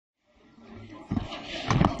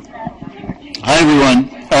Hi, everyone.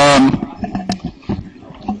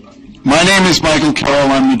 My name is Michael Carroll.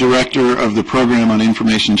 I'm the director of the program on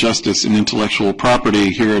information justice and intellectual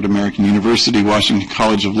property here at American University, Washington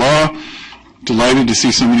College of Law. Delighted to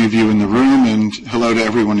see so many of you in the room, and hello to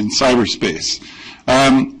everyone in cyberspace.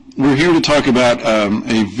 We're here to talk about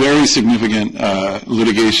a very significant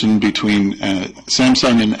litigation between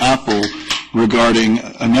Samsung and Apple regarding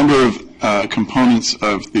a number of components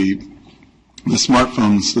of the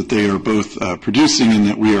smartphones that they are both producing and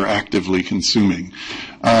that we are actively consuming.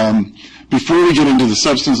 Before we get into the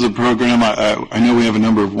substance of the program, I know we have a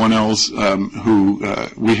number of 1Ls who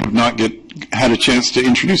we have not had a chance to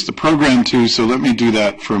introduce the program to, so let me do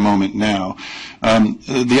that for a moment now.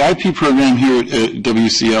 The IP program here at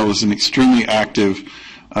WCL is an extremely active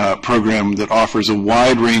program that offers a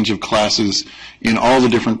wide range of classes in all the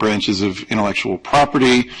different branches of intellectual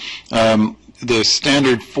property. The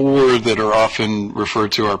standard four that are often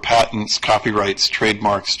referred to are patents, copyrights,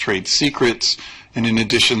 trademarks, trade secrets, and in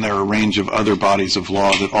addition there are a range of other bodies of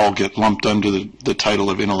law that all get lumped under the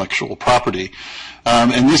title of intellectual property.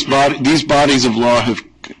 And these bodies of law have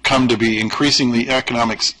come to be increasingly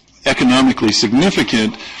economically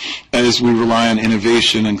significant as we rely on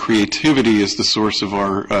innovation and creativity as the source of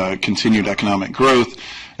our continued economic growth.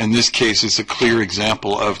 And this case is a clear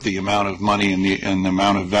example of the amount of money and the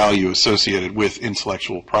amount of value associated with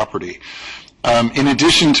intellectual property. In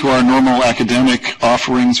addition to our normal academic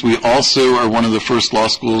offerings, we also are one of the first law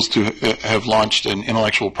schools to have launched an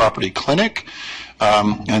intellectual property clinic,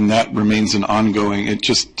 and that remains an ongoing. It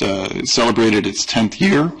just celebrated its 10th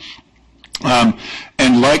year.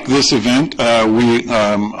 And like this event, we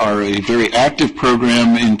are a very active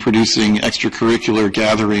program in producing extracurricular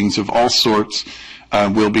gatherings of all sorts.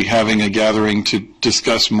 We'll be having a gathering to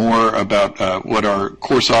discuss more about what our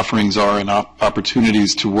course offerings are and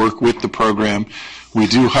opportunities to work with the program. We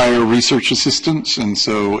do hire research assistants, and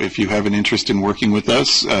so if you have an interest in working with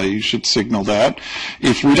us, you should signal that.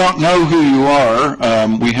 If we don't know who you are,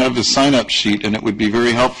 we have a sign-up sheet, and it would be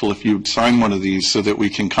very helpful if you sign one of these so that we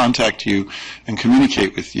can contact you and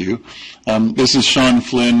communicate with you. This is Sean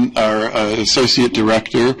Flynn, our Associate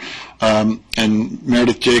Director, and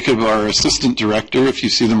Meredith Jacob, our Assistant Director. If you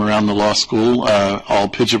see them around the law school, all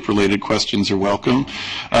PIJIP-related questions are welcome.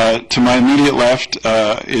 To my immediate left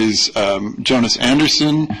is Jonas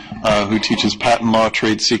Anderson, who teaches patent law,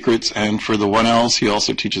 trade secrets, and for the 1Ls, he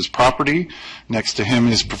also teaches property. Next to him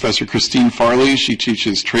is Professor Christine Farley. She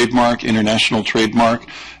teaches trademark, international trademark,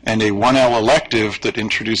 and a 1L elective that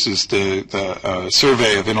introduces the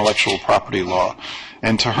survey of intellectual property law.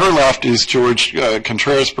 And to her left is Jorge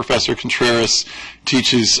Contreras. Professor Contreras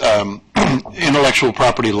teaches intellectual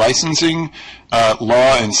property licensing,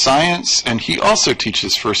 law, and science, and he also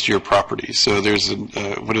teaches first-year property. So there's a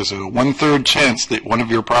 1/3 chance that one of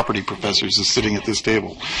your property professors is sitting at this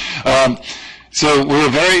table. So we're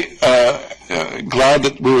very glad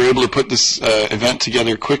that we were able to put this event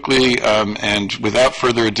together quickly, and without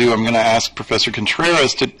further ado, I'm going to ask Professor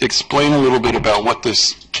Contreras to explain a little bit about what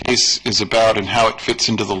this case is about and how it fits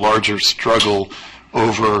into the larger struggle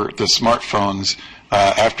over the smartphones.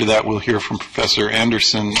 After that, we'll hear from Professor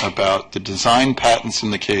Anderson about the design patents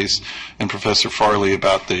in the case, and Professor Farley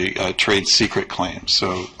about the trade secret claims.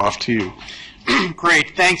 So off to you.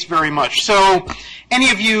 Great, thanks very much. So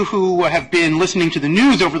any of you who have been listening to the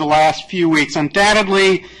news over the last few weeks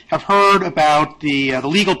undoubtedly have heard about the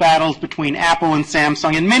legal battles between Apple and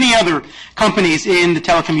Samsung and many other companies in the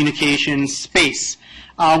telecommunications space.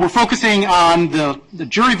 We're focusing on the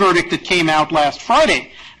jury verdict that came out last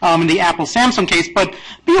Friday in the Apple-Samsung case, but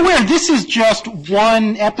be aware this is just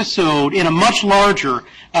one episode in a much larger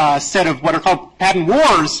set of what are called patent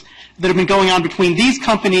wars that have been going on between these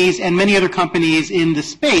companies and many other companies in the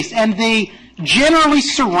space, and they generally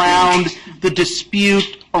surround the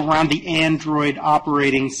dispute around the Android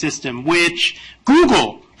operating system, which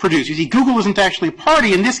Google produced. You see, Google isn't actually a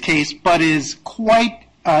party in this case, but is quite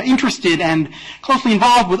interested and closely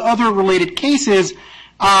involved with other related cases,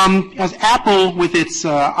 as Apple, with its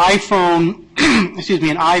iPhone,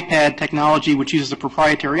 and iPad technology, which uses a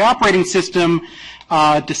proprietary operating system,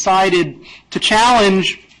 decided to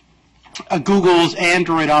challenge Google's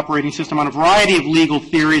Android operating system on a variety of legal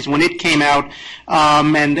theories when it came out.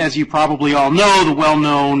 And as you probably all know, the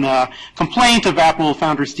well-known complaint of Apple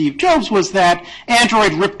founder Steve Jobs was that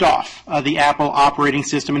Android ripped off the Apple operating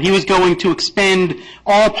system, and he was going to expend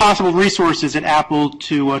all possible resources at Apple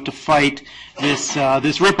to fight this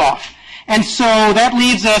ripoff. And so that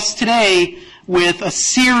leaves us today with a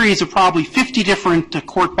series of probably 50 different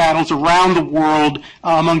court battles around the world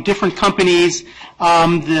among different companies.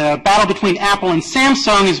 The battle between Apple and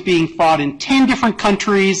Samsung is being fought in 10 different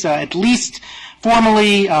countries, at least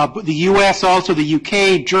formally, the U.S., also the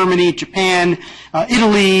U.K., Germany, Japan,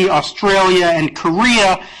 Italy, Australia, and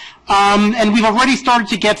Korea. And we've already started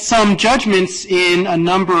to get some judgments in a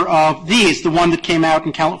number of these. The one that came out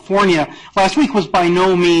in California last week was by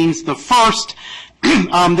no means the first.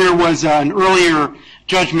 There was an earlier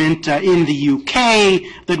judgment in the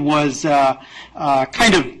UK that was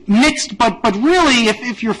kind of mixed, but really,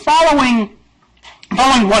 if you're following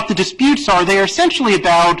what the disputes are, they are essentially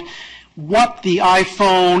about what the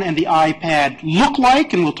iPhone and the iPad look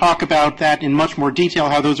like, and we'll talk about that in much more detail,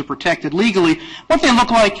 how those are protected legally, what they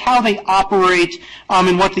look like, how they operate,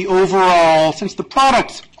 and what the overall, since the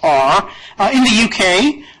products are. In the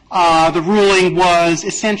UK, the ruling was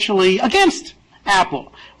essentially against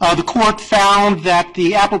Apple. The court found that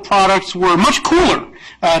the Apple products were much cooler,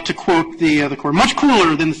 to quote the court, much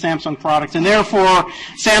cooler than the Samsung products, and therefore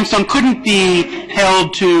Samsung couldn't be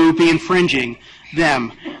held to be infringing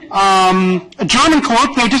them. A German court,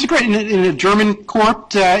 though disagreed, in a German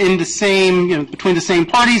court in the same, between the same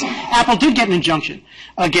parties, Apple did get an injunction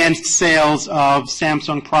against sales of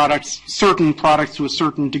Samsung products, certain products to a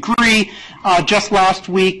certain degree. Just last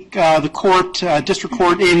week, the district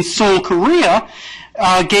court in Seoul, Korea,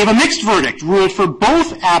 gave a mixed verdict, ruled for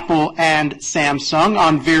both Apple and Samsung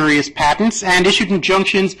on various patents, and issued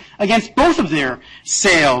injunctions against both of their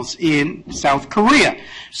sales in South Korea.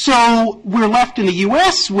 So we're left in the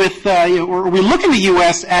U.S. with, or we look in the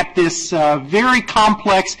U.S. at this very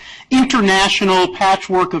complex international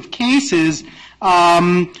patchwork of cases.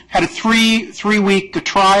 Had a three-week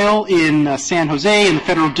trial in San Jose in the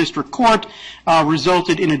federal district court,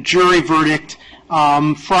 resulted in a jury verdict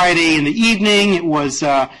Friday in the evening. It was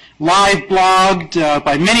live blogged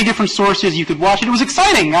by many different sources. You could watch it. It was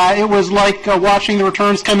exciting. It was like watching the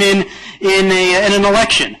returns come in an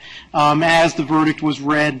election as the verdict was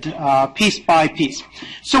read piece by piece.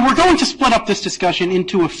 So we're going to split up this discussion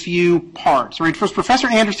into a few parts. Right? First, Professor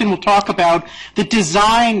Anderson will talk about the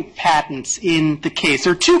design patents in the case.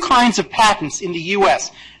 There are two kinds of patents in the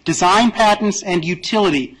U.S., design patents and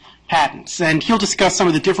utility patents, and he'll discuss some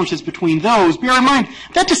of the differences between those. Bear in mind,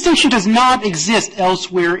 that distinction does not exist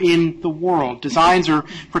elsewhere in the world. Designs are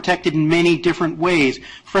protected in many different ways.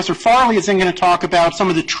 Professor Farley is then going to talk about some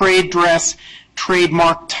of the trade dress,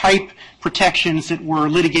 trademark type protections that were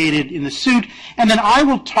litigated in the suit, and then I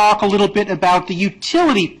will talk a little bit about the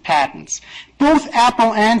utility patents. Both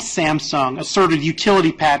Apple and Samsung asserted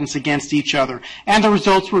utility patents against each other, and the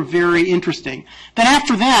results were very interesting. Then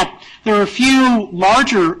after that, there are a few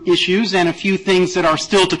larger issues and a few things that are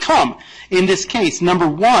still to come in this case. Number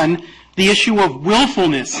one, the issue of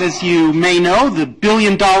willfulness. As you may know, the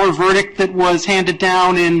billion-dollar verdict that was handed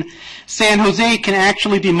down in San Jose can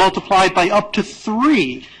actually be multiplied by up to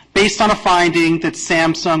 3 based on a finding that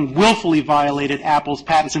Samsung willfully violated Apple's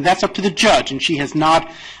patents, and that's up to the judge, and she has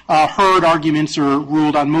not heard arguments or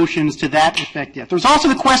ruled on motions to that effect yet. There's also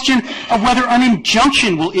the question of whether an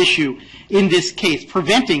injunction will issue in this case,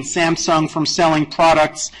 preventing Samsung from selling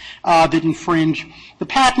products that infringe the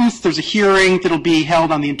patents. There's a hearing that will be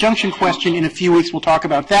held on the injunction question in a few weeks. We'll talk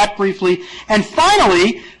about that briefly. And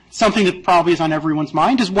finally, something that probably is on everyone's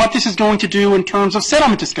mind is what this is going to do in terms of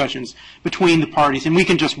settlement discussions between the parties. And we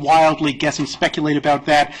can just wildly guess and speculate about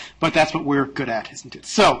that, but that's what we're good at, isn't it?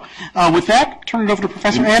 So with that, turn it over to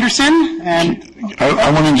Professor Anderson. And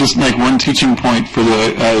I want to just make one teaching point for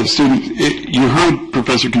the student. You heard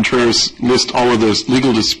Professor Contreras list all of those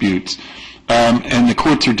legal disputes, and the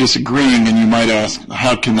courts are disagreeing, and you might ask,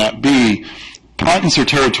 how can that be? Patents are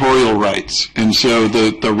territorial rights, and so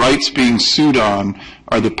the rights being sued on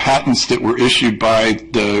are the patents that were issued by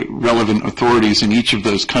the relevant authorities in each of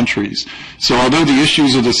those countries. So although the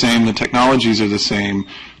issues are the same, the technologies are the same,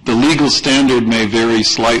 the legal standard may vary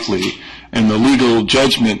slightly, and the legal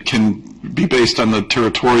judgment can be based on the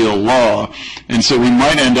territorial law. And so we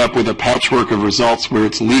might end up with a patchwork of results where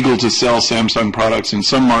it's legal to sell Samsung products in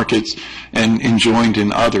some markets and enjoined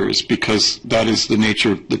in others, because that is the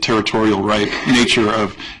nature, the territorial nature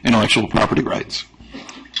of intellectual property rights.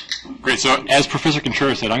 Great. So as Professor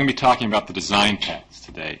Contreras said, I'm going to be talking about the design patents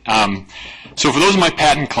today. So for those in my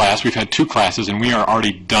patent class, we've had 2 classes, and we are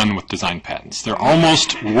already done with design patents. They're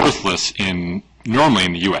almost worthless normally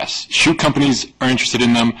in the U.S. Shoe companies are interested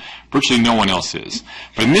in them. Virtually no one else is.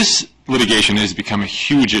 But in this litigation, it has become a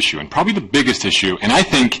huge issue, and probably the biggest issue, and I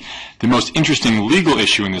think the most interesting legal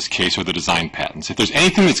issue in this case are the design patents. If there's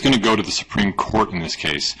anything that's going to go to the Supreme Court in this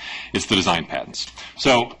case, it's the design patents.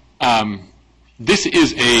 So this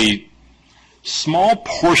is a small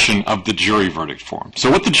portion of the jury verdict form. So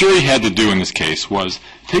what the jury had to do in this case was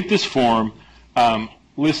take this form, it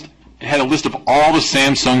had a list of all the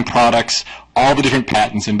Samsung products, all the different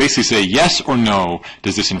patents, and basically say yes or no,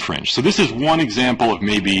 does this infringe? So this is one example of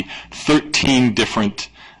maybe 13 different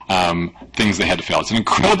things they had to fill. It's an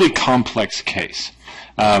incredibly complex case.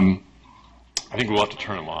 I think we'll have to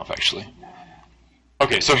turn them off, actually.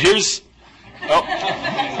 Okay, so here's... Oh.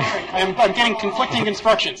 I'm getting conflicting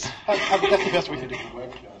instructions. That's the best we can do.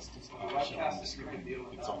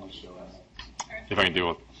 If I can deal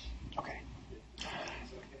with... Okay.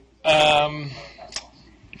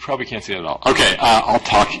 You probably can't see it at all. Okay, I'll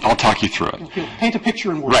talk you through it. Paint a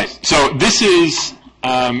picture in words. Right. So this is,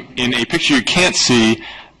 in a picture you can't see,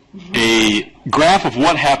 a graph of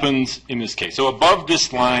what happens in this case. So above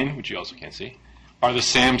this line, which you also can't see, are the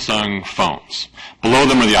Samsung phones. Below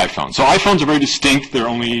them are the iPhones. So iPhones are very distinct. There are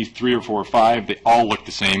only 3 or 4 or 5. They all look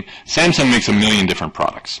the same. Samsung makes a million different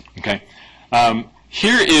products. Okay.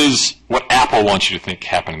 Here is what Apple wants you to think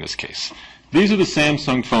happened in this case. These are the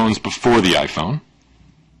Samsung phones before the iPhone.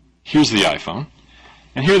 Here's the iPhone.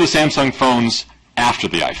 And here are the Samsung phones after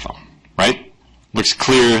the iPhone, right? Looks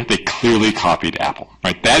clear. They clearly copied Apple,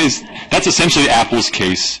 right? That's essentially Apple's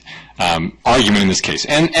case, argument in this case.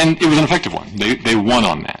 And it was an effective one. They won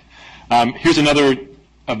on that. Here's another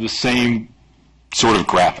of the same sort of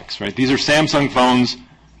graphics, right? These are Samsung phones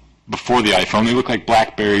before the iPhone. They look like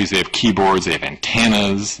BlackBerries. They have keyboards. They have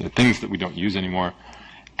antennas, things that we don't use anymore.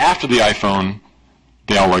 After the iPhone,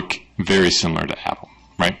 they all look very similar to Apple,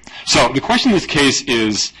 right? So the question in this case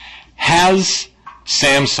is, has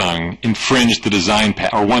Samsung infringed the design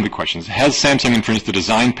patent, or one of the questions, has Samsung infringed the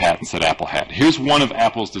design patents that Apple had? Here's one of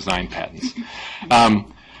Apple's design patents.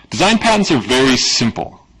 Design patents are very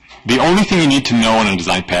simple. The only thing you need to know in a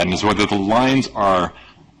design patent is whether the lines are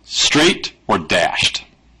straight or dashed.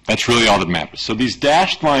 That's really all that matters. So these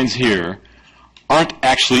dashed lines here aren't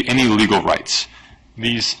actually any legal rights.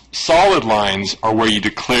 These solid lines are where you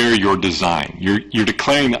declare your design. You're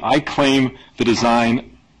declaring that I claim the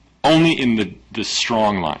design only in the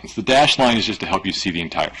strong lines. The dashed line is just to help you see the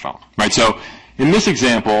entire phone, right? So in this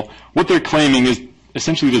example, what they're claiming is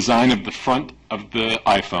essentially the design of the front of the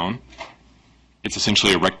iPhone. It's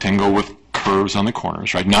essentially a rectangle with curves on the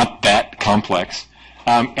corners, right? Not that complex.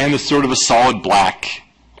 And it's sort of a solid black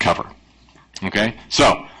cover, okay?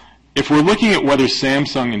 So if we're looking at whether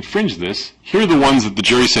Samsung infringed this, here are the ones that the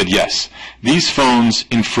jury said yes. These phones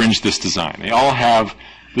infringe this design. They all have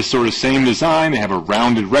this sort of same design. They have a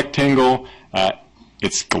rounded rectangle.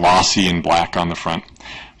 It's glossy and black on the front.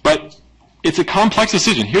 But it's a complex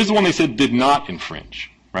decision. Here's the one they said did not infringe,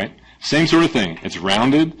 right? Same sort of thing. It's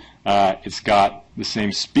rounded. It's got the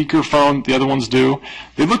same speaker phone the other ones do.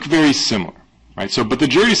 They look very similar. Right, so, but the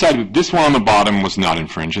jury decided that this one on the bottom was not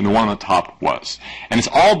infringed and the one on the top was. And it's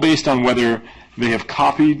all based on whether they have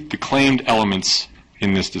copied the claimed elements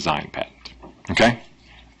in this design patent. Okay?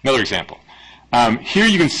 Another example. Here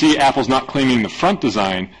you can see Apple's not claiming the front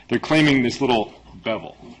design. They're claiming this little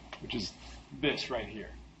bevel, which is this right here.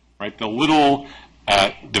 Right? The little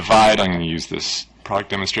divide, I'm going to use this product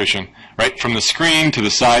demonstration. Right? From the screen to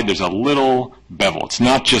the side, there's a little bevel. It's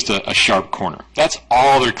not just a sharp corner. That's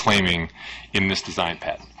all they're claiming in this design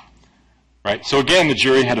patent. Right? So again, the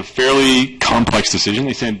jury had a fairly complex decision.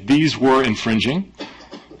 They said these were infringing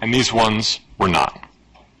and these ones were not.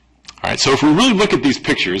 All right, so if we really look at these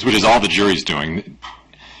pictures, which is all the jury's doing,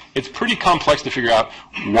 it's pretty complex to figure out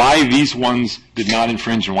why these ones did not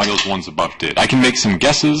infringe and why those ones above did. I can make some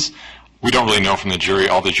guesses. We don't really know from the jury.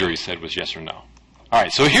 All the jury said was yes or no. All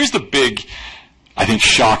right, so here's the big, I think,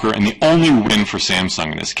 shocker and the only win for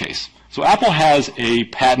Samsung in this case. So Apple has a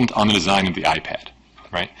patent on the design of the iPad,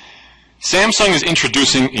 right? Samsung is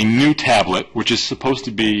introducing a new tablet, which is supposed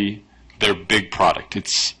to be their big product.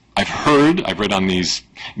 I've read on these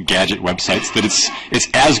gadget websites that it's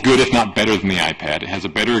as good, if not better, than the iPad. It has a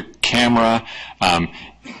better camera.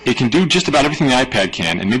 It can do just about everything the iPad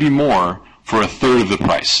can, and maybe more, for a third of the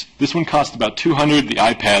price. This one costs about $200. The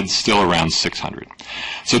iPad's still around $600.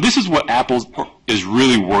 So this is what Apple is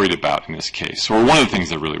really worried about in this case, or one of the things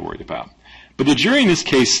they're really worried about. But the jury in this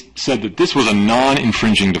case said that this was a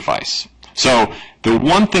non-infringing device. So the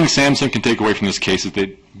one thing Samsung can take away from this case is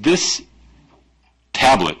that this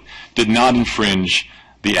tablet did not infringe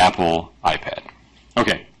the Apple iPad.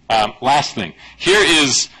 Okay, last thing. Here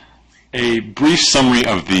is a brief summary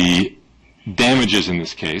of the damages in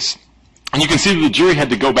this case. And you can see that the jury had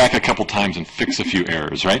to go back a couple times and fix a few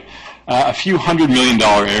errors, right? A few $100 million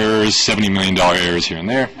errors, $70 million errors here and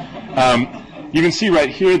there. You can see right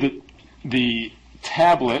here that the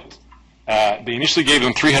tablet They initially gave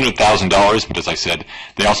them $300,000, but as I said,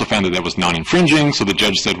 they also found that that was non-infringing, so the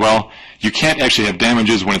judge said, well, you can't actually have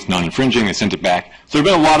damages when it's non-infringing. They sent it back. So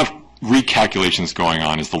there have been a lot of recalculations going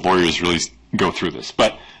on as the lawyers really go through this.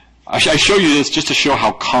 But I show you this just to show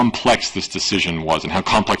how complex this decision was and how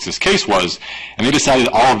complex this case was, and they decided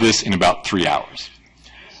all of this in about 3 hours.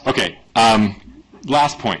 Okay,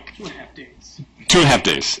 last point. 2.5 days. 2.5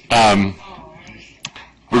 days.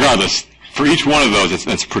 Regardless, for each one of those,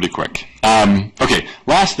 that's pretty quick. Okay,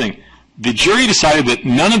 last thing. The jury decided that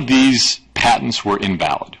none of these patents were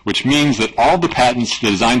invalid, which means that all the patents, the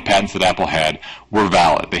design patents that Apple had, were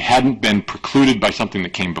valid. They hadn't been precluded by something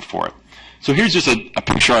that came before it. So here's just a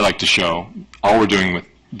picture I like to show. All we're dealing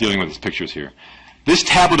with is pictures here. This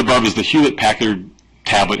tablet above is the Hewlett-Packard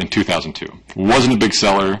tablet in 2002. It wasn't a big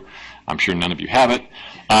seller. I'm sure none of you have it.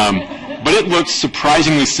 But it looks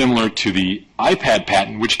surprisingly similar to the iPad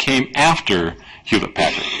patent, which came after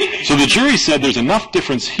Hewlett-Packard. So the jury said there's enough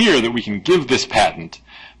difference here that we can give this patent,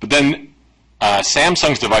 but then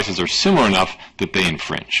Samsung's devices are similar enough that they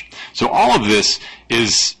infringe. So all of this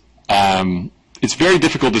is, it's very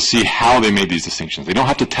difficult to see how they made these distinctions. They don't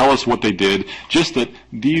have to tell us what they did, just that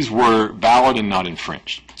these were valid and not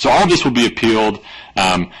infringed. So all of this will be appealed,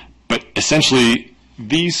 but essentially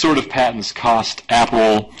these sort of patents cost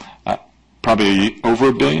Apple probably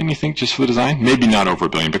over $1 billion, you think, just for the design? Maybe not over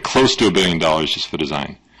 $1 billion, but close to $1 billion just for the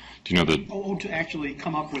design. Do you know the? Oh, to actually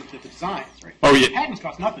come up with the designs, right? Oh, yeah. Patents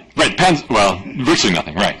cost nothing. Right, patents, well, virtually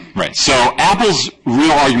nothing, right. So Apple's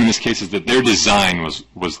real argument in this case is that their design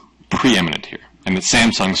was preeminent here, and that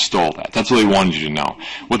Samsung stole that. That's what they wanted you to know.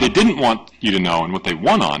 What they didn't want you to know, and what they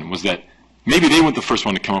won on, was that maybe they weren't the first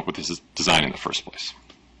one to come up with this design in the first place.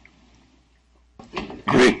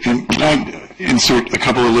 Great. And can I insert a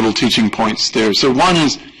couple of little teaching points there? So one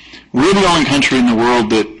is, we're the only country in the world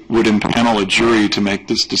that would impanel a jury to make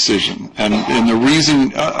this decision. And the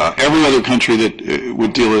reason every other country that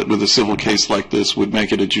would deal with a civil case like this would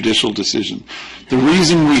make it a judicial decision. The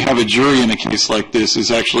reason we have a jury in a case like this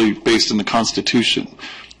is actually based in the Constitution.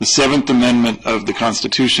 The 7th Amendment of the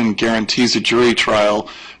Constitution guarantees a jury trial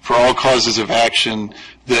for all causes of action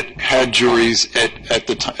that had juries at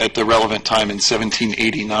the relevant time in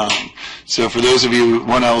 1789. So for those of you,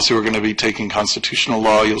 one else, who are going to be taking constitutional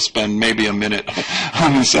law, you'll spend maybe a minute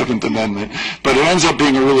on the 7th Amendment. But it ends up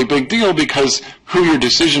being a really big deal because who your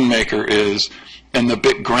decision maker is and the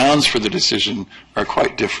big grounds for the decision are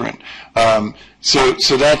quite different.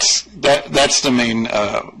 So that's the main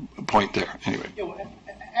point there. Anyway.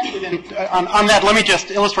 Actually, then, on that, let me just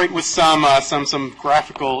illustrate with some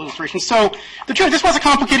graphical illustrations. So, the jury, this was a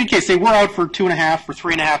complicated case. They were out for 2.5 or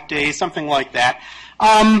 3.5 days, something like that.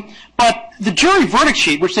 But the jury verdict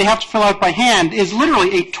sheet, which they have to fill out by hand, is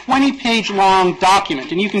literally a 20-page long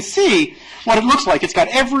document, and you can see what it looks like. It's got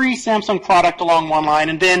every Samsung product along one line,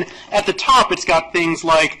 and then at the top, it's got things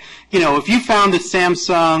like, if you found that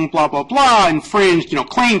Samsung blah blah blah infringed,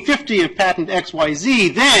 claim 50 of patent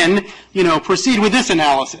XYZ, then proceed with this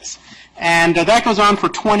analysis. And that goes on for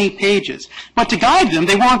 20 pages. But to guide them,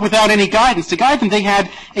 they weren't without any guidance. To guide them, they had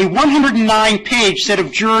a 109-page set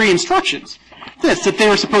of jury instructions that they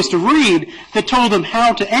were supposed to read that told them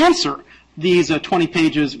how to answer these 20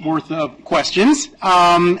 pages worth of questions.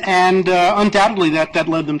 And undoubtedly, that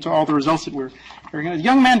led them to all the results that we're hearing. A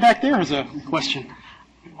young man back there has a question.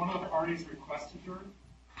 Did one of the parties request a jury?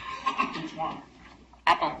 Which one?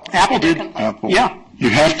 Apple did. Apple. Yeah. You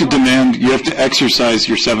have to exercise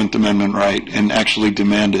your 7th Amendment right and actually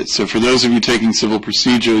demand it. So for those of you taking civil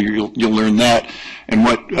procedure, you'll learn that. And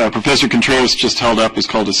what Professor Contreras just held up is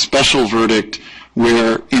called a special verdict,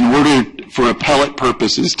 where in order for appellate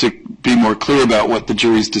purposes to be more clear about what the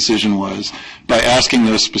jury's decision was, by asking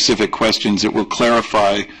those specific questions, it will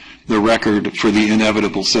clarify the record for the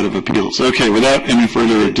inevitable set of appeals. Okay, without any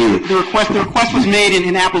further ado. The request was made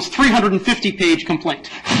in Apple's 350-page complaint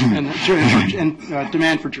and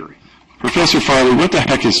demand for jury. Professor Farley, what the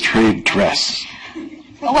heck is trade dress?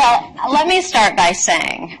 Well, let me start by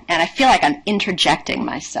saying, and I feel like I'm interjecting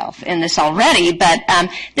myself in this already, but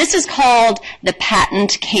this is called the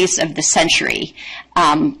patent case of the century,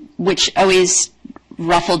 which always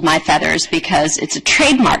ruffled my feathers because it's a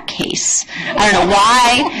trademark case. I don't know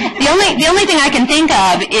why. The only thing I can think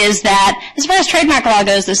of is that as far as trademark law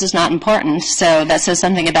goes, this is not important. So that says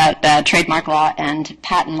something about trademark law and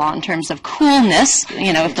patent law in terms of coolness.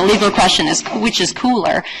 If the legal question is which is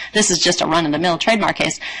cooler, this is just a run-of-the-mill trademark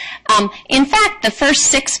case. In fact, the first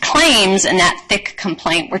 6 claims in that thick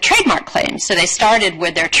complaint were trademark claims. So they started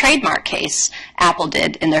with their trademark case, Apple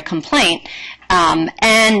did, in their complaint.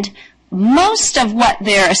 And much of what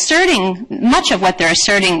they're asserting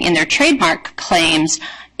in their trademark claims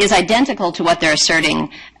is identical to what they're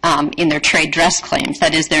asserting in their trade dress claims.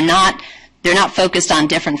 That is, they're not focused on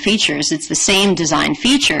different features. It's the same design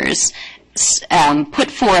features put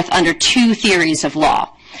forth under two theories of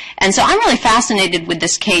law. And so I'm really fascinated with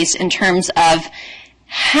this case in terms of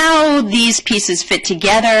how these pieces fit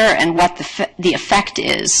together and what the effect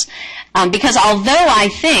is. Because although I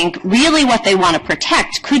think really what they want to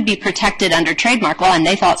protect could be protected under trademark law, and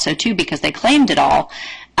they thought so too because they claimed it all,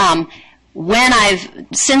 when I've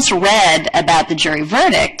since read about the jury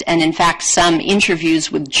verdict and in fact some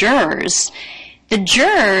interviews with jurors, the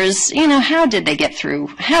jurors, how did they get through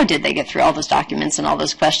all those documents and all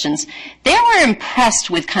those questions? They were impressed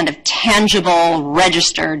with kind of tangible,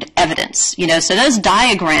 registered evidence. So those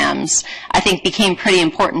diagrams, I think, became pretty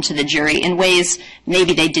important to the jury in ways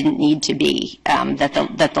maybe they didn't need to be.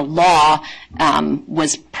 That the law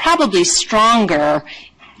was probably stronger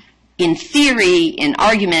in theory, in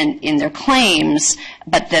argument, in their claims,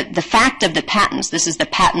 but the fact of the patents, this is the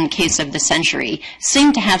patent case of the century,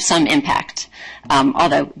 seemed to have some impact.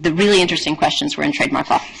 Although the really interesting questions were in trademark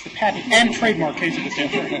law. The patent and trademark case of the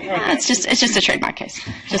century. It's just a trademark case.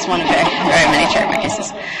 Just one of very, very many trademark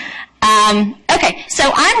cases. Okay,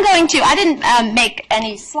 so I didn't make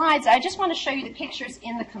any slides. I just want to show you the pictures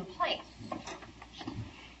in the complaint.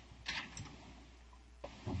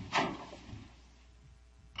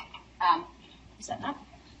 Is that not?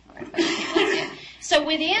 All right, so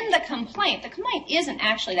within the complaint isn't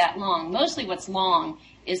actually that long. Mostly what's long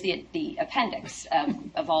is the appendix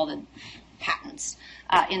of all the patents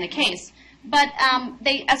in the case. But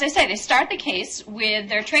as I say, they start the case with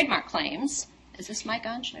their trademark claims. Is this mic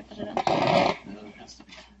on? Should I put it on?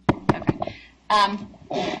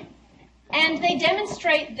 Okay. And they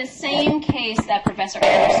demonstrate the same case that Professor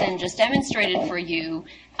Anderson just demonstrated for you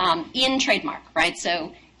in trademark, right?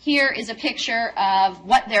 So here is a picture of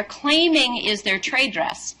what they're claiming is their trade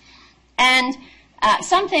dress. And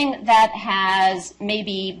something that has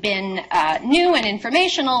maybe been new and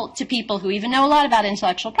informational to people who even know a lot about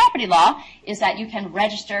intellectual property law is that you can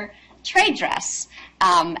register trade dress.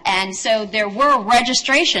 And so there were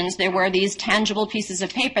registrations. There were these tangible pieces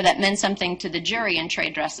of paper that meant something to the jury in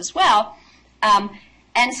trade dress as well.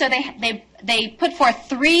 And so they put forth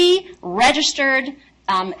 3 registered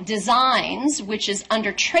designs, which is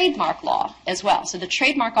under trademark law as well. So the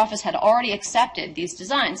trademark office had already accepted these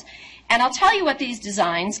designs. And I'll tell you what these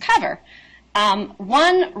designs cover.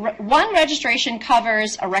 One registration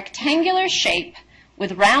covers a rectangular shape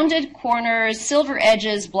with rounded corners, silver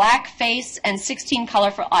edges, black face, and 16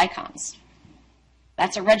 colorful icons.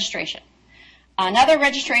 That's a registration. Another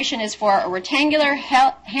registration is for a rectangular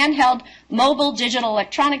handheld mobile digital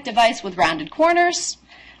electronic device with rounded corners.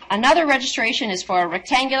 Another registration is for a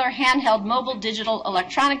rectangular handheld mobile digital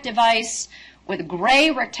electronic device with a gray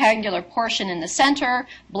rectangular portion in the center,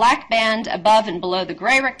 black band above and below the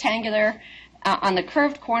gray rectangular on the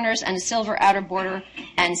curved corners, and a silver outer border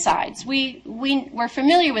and sides. We're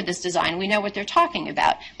familiar with this design. We know what they're talking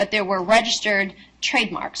about, but there were registered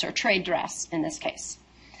trademarks or trade dress in this case.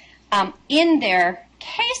 In their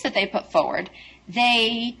case that they put forward,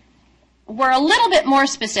 they were a little bit more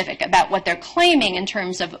specific about what they're claiming in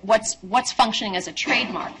terms of what's functioning as a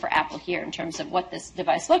trademark for Apple here in terms of what this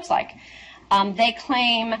device looks like. They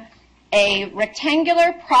claim a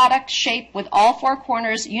rectangular product shape with all 4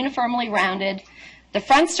 corners uniformly rounded, the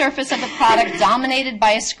front surface of the product dominated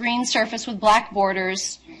by a screen surface with black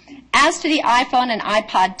borders. As to the iPhone and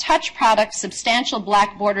iPod Touch products, substantial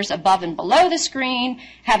black borders above and below the screen,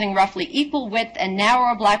 having roughly equal width and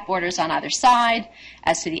narrower black borders on either side.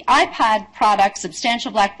 As to the iPad product,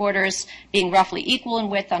 substantial black borders being roughly equal in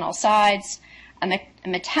width on all sides. A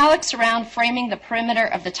metallic surround framing the perimeter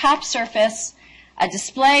of the top surface. A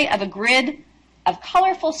display of a grid of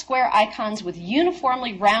colorful square icons with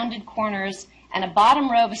uniformly rounded corners, and a bottom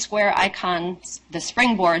row of square icons, the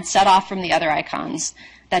springboard, set off from the other icons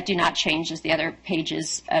that do not change as the other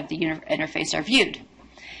pages of the interface are viewed.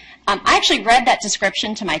 I actually read that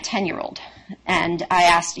description to my 10-year-old, and I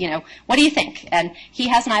asked, what do you think? And he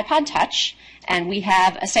has an iPod Touch, and we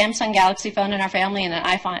have a Samsung Galaxy phone in our family and an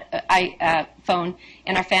iPhone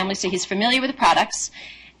in our family, so he's familiar with the products.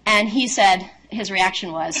 And he said, his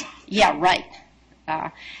reaction was, yeah, right.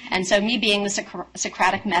 And so me being the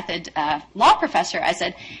Socratic method law professor, I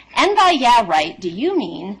said, and by yeah, right, do you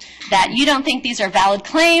mean that you don't think these are valid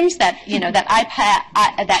claims, that,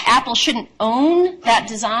 that Apple shouldn't own that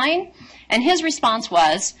design? And his response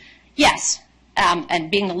was, yes. And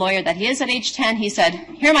being the lawyer that he is at age 10, he said,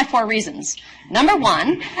 here are my 4 reasons. Number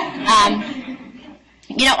 1,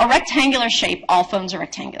 a rectangular shape, all phones are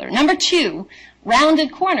rectangular. Number 2,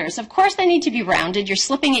 rounded corners. Of course they need to be rounded. You're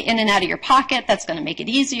slipping it in and out of your pocket. That's going to make it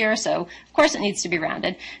easier, so of course it needs to be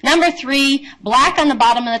rounded. Number 3, black on the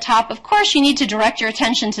bottom and the top. Of course you need to direct your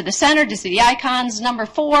attention to the center to see the icons. Number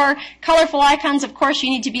 4, colorful icons. Of course you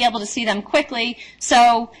need to be able to see them quickly.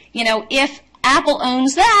 So, if Apple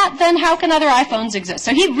owns that, then how can other iPhones exist?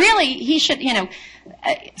 So he should,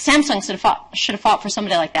 Samsung should have fought for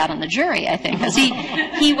somebody like that on the jury, I think, because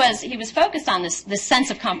he was focused on this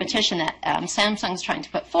sense of competition that Samsung's trying to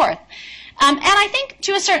put forth. And I think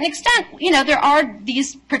to a certain extent, there are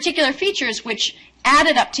these particular features which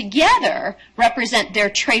added up together represent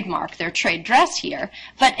their trademark, their trade dress here.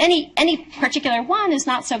 But any particular one is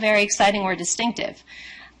not so very exciting or distinctive.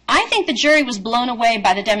 I think the jury was blown away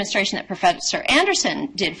by the demonstration that Professor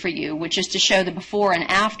Anderson did for you, which is to show the before and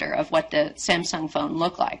after of what the Samsung phone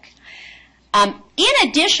looked like. In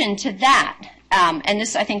addition to that, and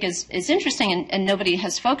this I think is interesting and nobody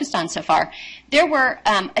has focused on so far, there were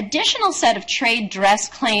additional set of trade dress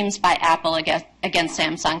claims by Apple against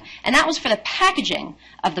Samsung, and that was for the packaging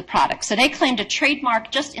of the product. So they claimed a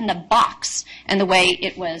trademark just in the box and the way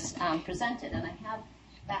it was presented, and I have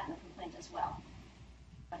that in the complaint as well.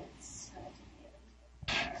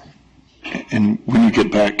 And when you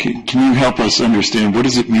get back, can you help us understand what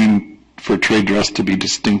does it mean for trade dress to be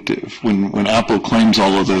distinctive? When Apple claims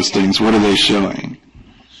all of those things, what are they showing?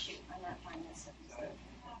 Shoot, I'm not finding this.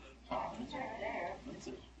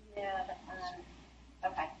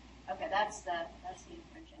 Okay, that's the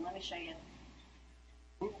infringing. Let me show you.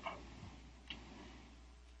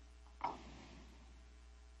 All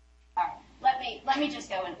right, let me just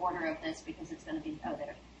go in order of this because it's going to be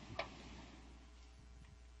there.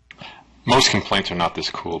 Most complaints are not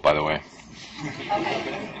this cool, by the way.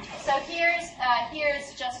 Okay. So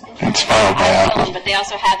here's just It's filed by Apple. but they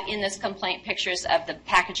also have in this complaint pictures of the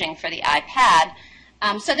packaging for the iPad.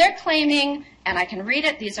 So they're claiming, and I can read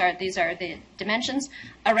it. These are the dimensions: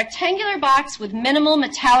 a rectangular box with minimal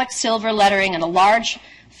metallic silver lettering and a large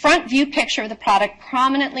front view picture of the product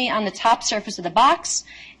prominently on the top surface of the box.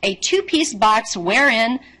 A 2-piece box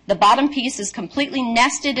wherein the bottom piece is completely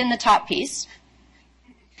nested in the top piece.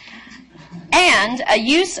 And a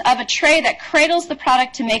use of a tray that cradles the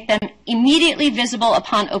product to make them immediately visible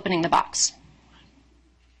upon opening the box.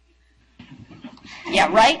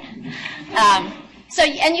 Yeah, right?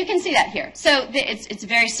 And you can see that here. So it's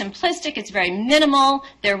very simplistic. It's very minimal.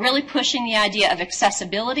 They're really pushing the idea of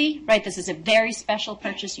accessibility, right? This is a very special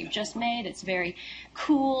purchase you've just made. It's very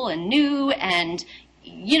cool and new, and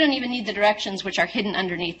you don't even need the directions which are hidden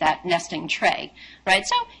underneath that nesting tray, right?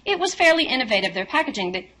 So it was fairly innovative, their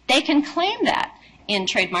packaging. They can claim that in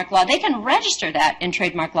trademark law. They can register that in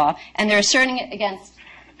trademark law, and they're asserting it against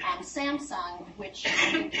Samsung, which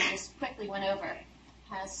I just quickly went over,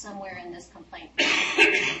 has somewhere in this complaint,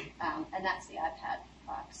 and that's the iPad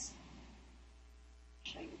box.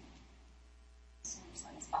 I'll show you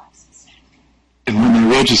Samsung's boxes. And when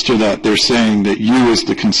they register that, they're saying that you as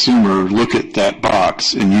the consumer look at that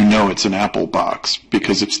box and you know it's an Apple box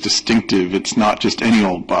because it's distinctive. It's not just any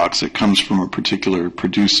old box. It comes from a particular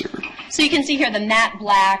producer. So you can see here the matte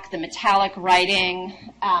black, the metallic writing.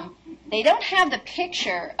 They don't have the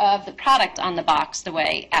picture of the product on the box the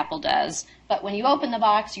way Apple does, but when you open the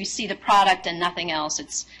box, you see the product and nothing else.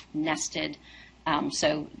 It's nested.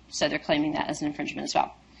 So they're claiming that as an infringement as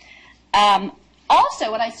well.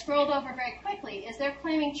 Also, what I scrolled over very quickly is they're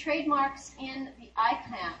claiming trademarks in the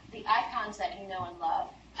icons that you know and love.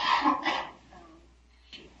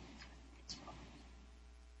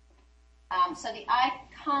 So the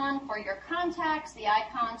icon for your contacts, the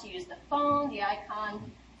icon to use the phone, the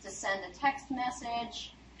icon to send a text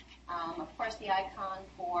message, of course the icon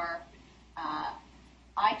for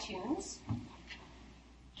iTunes. I'll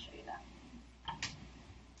show you that.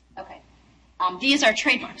 Okay. These are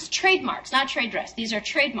trademarks, not trade dress. These are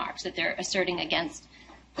trademarks that they're asserting against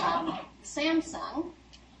Samsung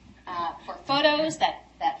for photos,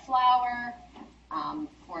 that flower,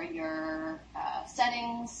 for your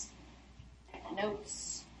settings,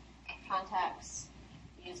 notes, contacts,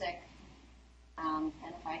 music. And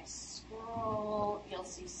if I scroll, you'll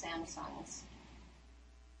see Samsung's.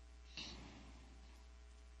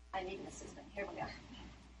 I need an assistant. Here we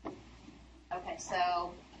go. Okay,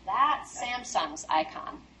 so that's Samsung's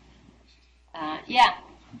icon. Yeah.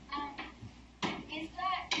 Is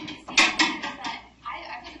that I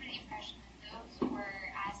was under the impression that those were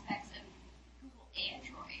aspects of Google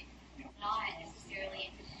Android, not necessarily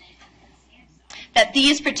independent of Samsung.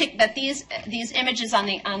 That these images on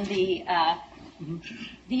the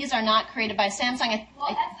these are not created by Samsung.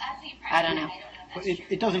 Well, that's the impression. I don't know. That's It, true.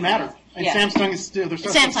 it doesn't matter. And Yeah. Samsung is still, there's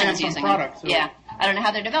still Samsung is Samsung using products. them. Yeah, I don't know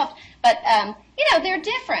how they're developed, but they're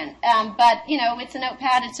different. But it's a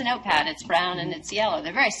notepad. It's a notepad. It's brown and it's yellow.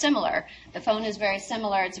 They're very similar. The phone is very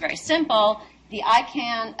similar. It's very simple. The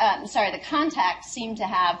the contacts seem to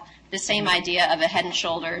have the same idea of a head and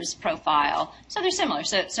shoulders profile, so they're similar.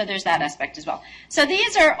 So there's that aspect as well. So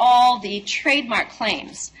these are all the trademark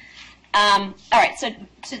claims. All right, so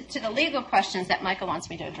to the legal questions that Michael wants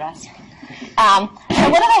me to address. So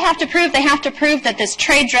what do they have to prove? They have to prove that this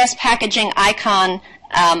trade dress packaging icon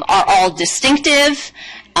are all distinctive,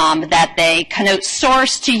 that they connote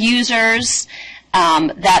source to users,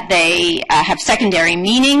 that they have secondary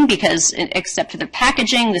meaning because, except for the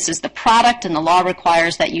packaging, this is the product, and the law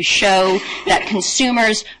requires that you show that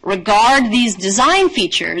consumers regard these design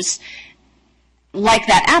features like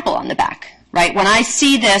that apple on the back. Right? When I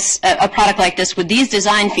see this, a product like this with these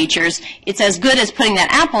design features, it's as good as putting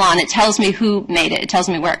that apple on. It tells me who made it. It tells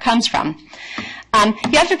me where it comes from.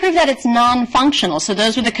 You have to prove that it's non-functional. So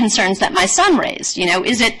those were the concerns that my son raised.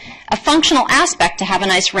 Is it a functional aspect to have a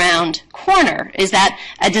nice round corner? Is that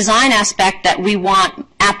a design aspect that we want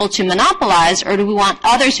Apple to monopolize, or do we want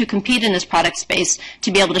others who compete in this product space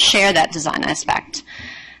to be able to share that design aspect?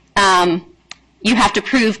 You have to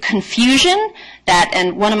prove confusion.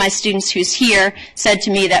 And one of my students who's here said to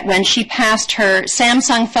me that when she passed her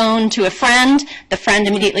Samsung phone to a friend, the friend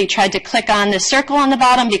immediately tried to click on the circle on the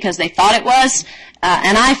bottom because they thought it was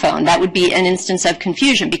an iPhone. That would be an instance of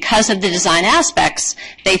confusion. Because of the design aspects,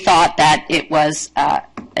 they thought that it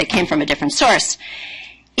came from a different source.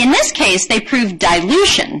 In this case, they proved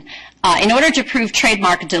dilution. In order to prove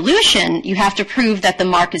trademark dilution, you have to prove that the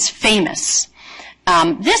mark is famous.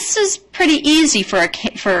 This is pretty easy for a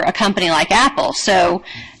company like Apple. So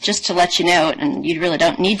just to let you know, and you really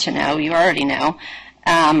don't need to know, you already know,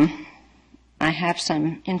 I have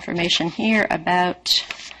some information here about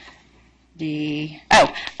between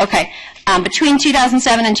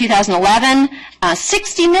 2007 and 2011,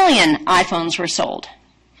 60 million iPhones were sold.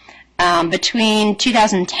 Between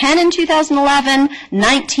 2010 and 2011,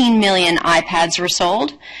 19 million iPads were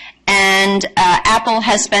sold. And Apple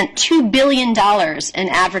has spent $2 billion in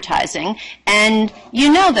advertising, and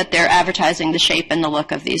you know that they're advertising the shape and the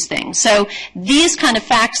look of these things. So these kind of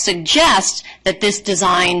facts suggest that this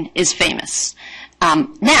design is famous.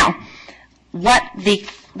 Now,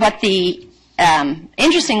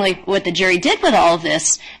 interestingly, what the jury did with all of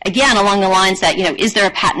this, again, along the lines that, is there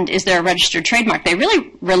a patent, is there a registered trademark? They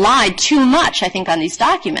really relied too much, I think, on these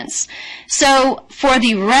documents. So for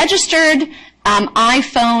the registered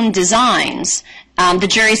iPhone designs, the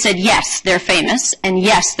jury said, yes, they're famous, and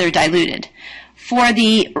yes, they're diluted. For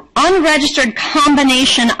the unregistered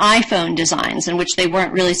combination iPhone designs, in which they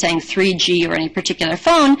weren't really saying 3G or any particular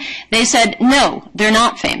phone, they said, no, they're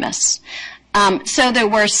not famous. So there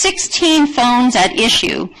were 16 phones at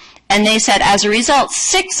issue, and they said, as a result,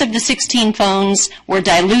 6 of the 16 phones were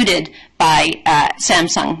diluted by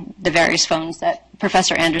Samsung, the various phones that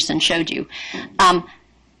Professor Anderson showed you.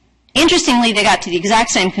 Interestingly, they got to the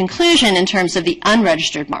exact same conclusion in terms of the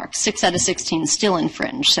unregistered marks. 6 out of 16 still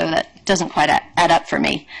infringe, so that doesn't quite add up for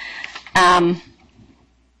me. Okay,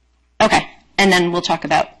 and then we'll talk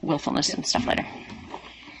about willfulness and stuff later.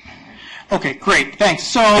 Okay, great, thanks.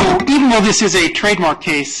 So even though this is a trademark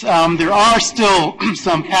case, there are still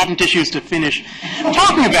some patent issues to finish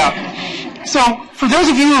talking about. So for those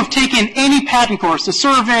of you who have taken any patent course, the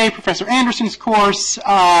survey, Professor Anderson's course,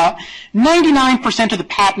 99% of the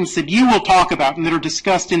patents that you will talk about and that are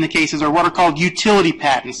discussed in the cases are what are called utility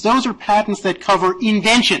patents. Those are patents that cover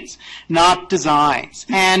inventions, not designs.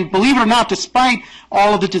 And believe it or not, despite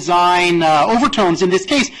all of the design overtones in this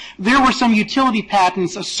case, there were some utility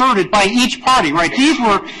patents asserted by each party, right? These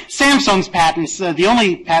were Samsung's patents, the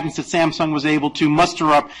only patents that Samsung was able to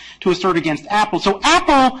muster up to assert against Apple. So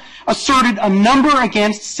Apple asserted a number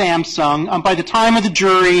against Samsung. By the time of the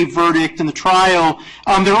jury verdict and the trial,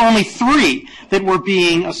 there were only 3 that were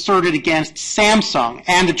being asserted against Samsung,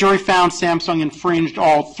 and the jury found Samsung infringed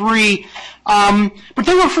all 3. But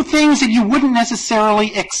they were for things that you wouldn't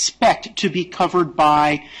necessarily expect to be covered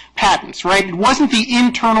by patents, right? It wasn't the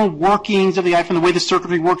internal workings of the iPhone, the way the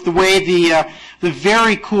circuitry worked, the way the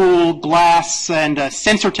very cool glass and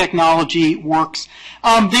sensor technology works.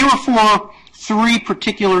 They were for 3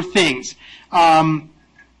 particular things.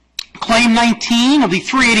 Claim 19 of the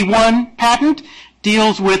 381 patent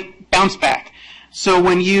deals with bounce back. So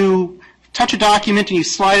when you touch a document and you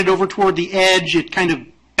slide it over toward the edge, it kind of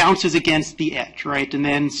bounces against the edge, right, and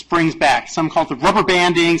then springs back. Some call it the rubber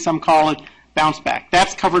banding, some call it bounce back.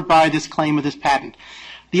 That's covered by this claim of this patent.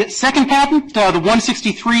 The second patent, the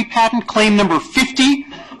 163 patent, claim number 50,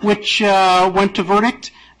 which went to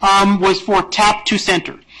verdict, was for tap to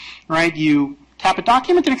center. Right? You tap a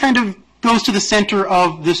document and it kind of goes to the center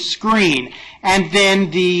of the screen. And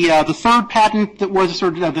then the third patent that was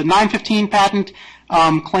sort of the 915 patent,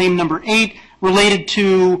 claim number 8, related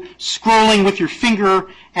to scrolling with your finger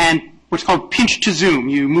and what's called pinch to zoom.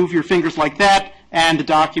 You move your fingers like that, and the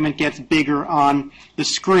document gets bigger on the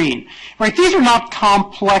screen. Right? These are not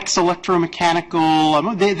complex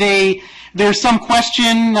electromechanical. There's some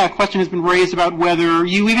question. A question has been raised about whether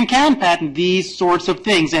you even can patent these sorts of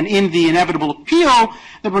things. And in the inevitable appeal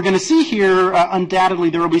that we're going to see here, undoubtedly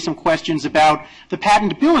there will be some questions about the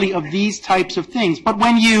patentability of these types of things. But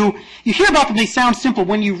when you hear about them, they sound simple.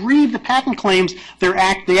 When you read the patent claims, they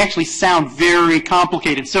actually sound very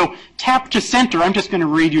complicated. So tap to center, I'm just going to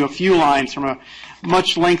read you a few lines from a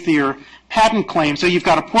much lengthier patent claim. So you've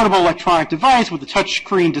got a portable electronic device with a touch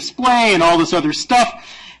screen display and all this other stuff.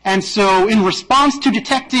 And so in response to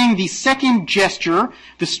detecting the second gesture,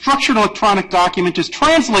 the structured electronic document is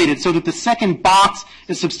translated so that the second box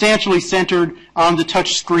is substantially centered on the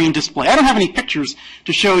touch screen display. I don't have any pictures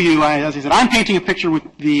to show you. As I said, I'm painting a picture with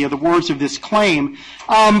the words of this claim.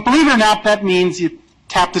 Believe it or not, that means you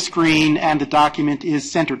tap the screen and the document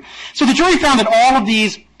is centered. So the jury found that all of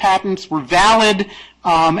these patents were valid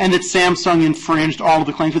and that Samsung infringed all of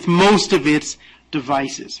the claims with most of its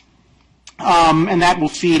devices. And that will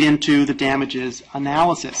feed into the damages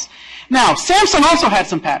analysis. Now, Samsung also had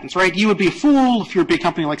some patents, right? You would be a fool if you're a big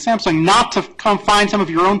company like Samsung not to come find some of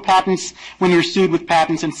your own patents when you're sued with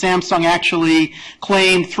patents. And Samsung actually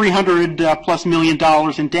claimed $300+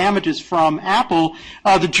 million in damages from Apple.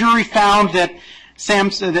 The jury found that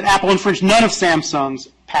Apple infringed none of Samsung's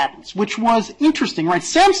patents, which was interesting, right?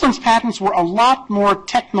 Samsung's patents were a lot more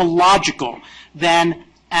technological than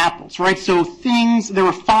Apple's, right? So there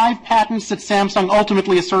were 5 patents that Samsung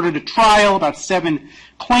ultimately asserted at trial, about 7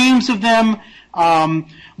 claims of them.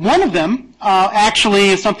 One of them actually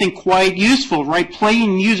is something quite useful, right?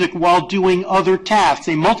 Playing music while doing other tasks,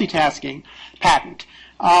 a multitasking patent.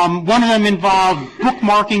 One of them involved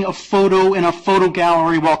bookmarking a photo in a photo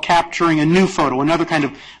gallery while capturing a new photo, another kind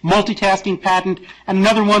of multitasking patent. And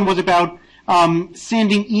another one was about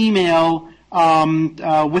sending email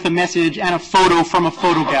with a message and a photo from a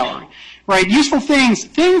photo gallery, right? Useful things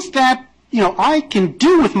that I can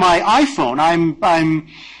do with my iPhone. I'm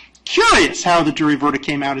curious how the jury verdict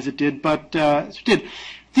came out as it did, but as it did.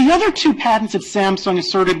 The other 2 patents that Samsung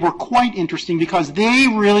asserted were quite interesting because they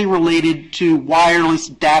really related to wireless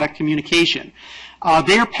data communication.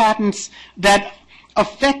 They are patents that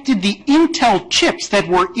affected the Intel chips that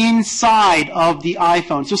were inside of the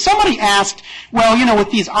iPhone. So somebody asked, well,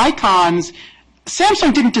 with these icons,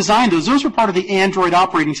 Samsung didn't design those. Those were part of the Android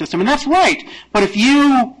operating system, and that's right. But if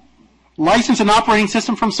you license an operating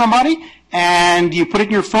system from somebody and you put it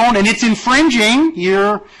in your phone and it's infringing,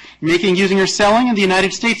 you're using or selling in the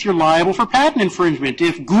United States, you're liable for patent infringement.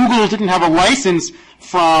 If Google didn't have a license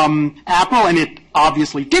from Apple, and it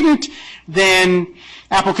obviously didn't, then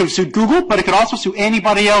Apple could have sued Google, but it could also sue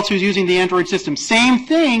anybody else who's using the Android system. Same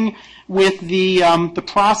thing with the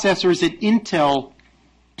processors that Intel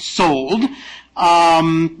sold.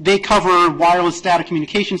 They cover wireless data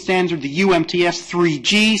communication standard, the UMTS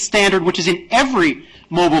 3G standard, which is in every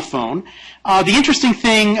mobile phone. The interesting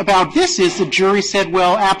thing about this is the jury said,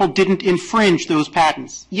 well, Apple didn't infringe those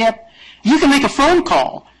patents. Yet, you can make a phone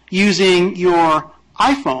call using your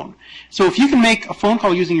iPhone. So if you can make a phone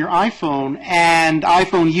call using your iPhone and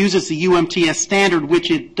iPhone uses the UMTS standard, which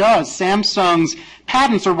it does, Samsung's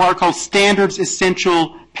patents are what are called standards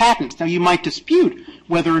essential patents. Now, you might dispute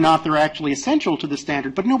whether or not they're actually essential to the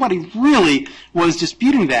standard, but nobody really was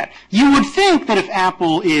disputing that. You would think that if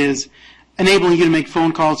Apple is enabling you to make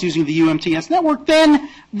phone calls using the UMTS network, then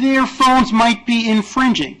their phones might be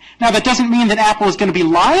infringing. Now, that doesn't mean that Apple is going to be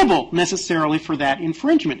liable necessarily for that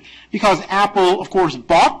infringement, because Apple, of course,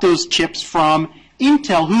 bought those chips from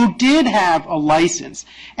Intel, who did have a license.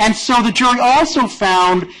 And so the jury also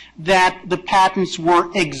found that the patents were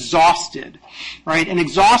exhausted, right? And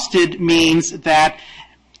exhausted means that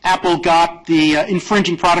Apple got the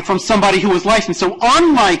infringing product from somebody who was licensed. So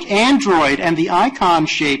unlike Android and the icon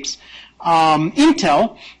shapes,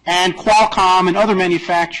 Intel and Qualcomm and other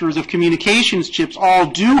manufacturers of communications chips all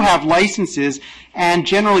do have licenses, and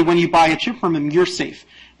generally when you buy a chip from them, you're safe,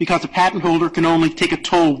 because a patent holder can only take a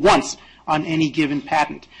toll once on any given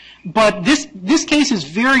patent. But this case is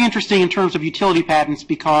very interesting in terms of utility patents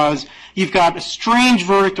because you've got a strange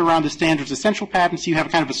verdict around the standards essential patents. You have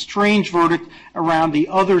kind of a strange verdict around the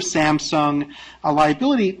other Samsung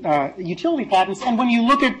liability utility patents. And when you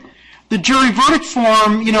look at the jury verdict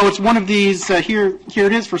form, it's one of these, here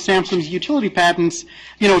it is for Samsung's utility patents.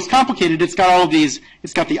 It's complicated. It's got all of these,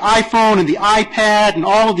 it's got the iPhone and the iPad and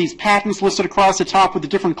all of these patents listed across the top with the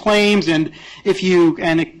different claims. And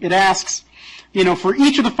it asks, for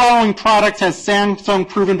each of the following products has Samsung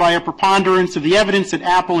proven by a preponderance of the evidence that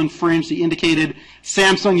Apple infringed the indicated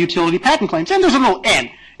Samsung utility patent claims. And there's a little N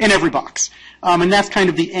in every box. And that's kind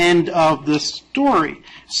of the end of the story.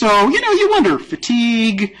 So, you wonder,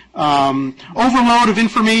 fatigue, overload of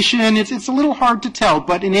information, it's a little hard to tell,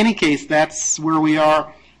 but in any case, that's where we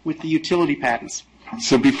are with the utility patents.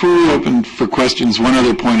 So before we open for questions, one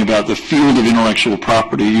other point about the field of intellectual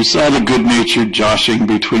property. You saw the good-natured joshing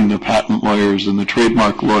between the patent lawyers and the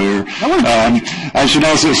trademark lawyer. I should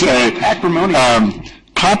also say,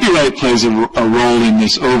 copyright plays a role in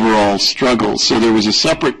this overall struggle. So there was a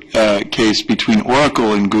separate case between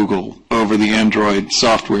Oracle and Google over the Android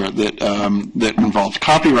software that involved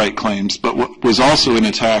copyright claims, but what was also an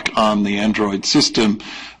attack on the Android system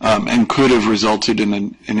and could have resulted in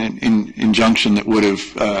an injunction that would have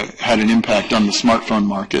had an impact on the smartphone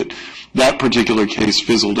market. That particular case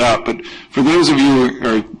fizzled out. But for those of you who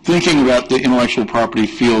are thinking about the intellectual property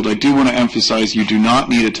field, I do want to emphasize you do not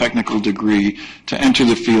need a technical degree to enter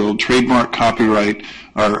the field. Trademark, copyright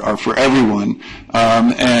are for everyone.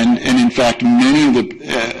 And in fact, many of the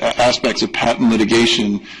aspects of patent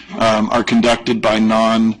litigation are conducted by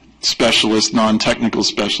non-specialists, non-technical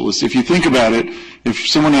specialists. If you think about it, if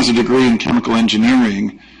someone has a degree in chemical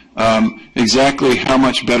engineering, exactly how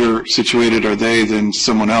much better situated are they than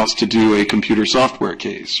someone else to do a computer software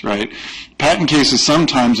case, right? Patent cases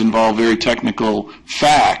sometimes involve very technical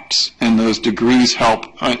facts, and those degrees help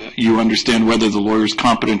you understand whether the lawyer is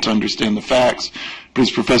competent to understand the facts. But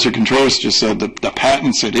as Professor Contreras just said, the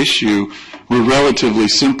patents at issue were relatively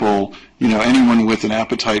simple. Anyone with an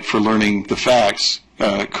appetite for learning the facts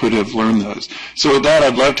could have learned those. So with that,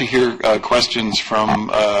 I'd love to hear questions from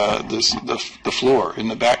the floor in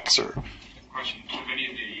the back, sir. Question: of any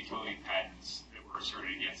of the utility patents that were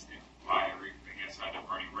asserted against either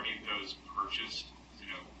party, were any of those purchased?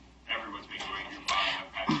 Everyone's been going through buying up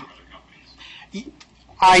patents from other companies.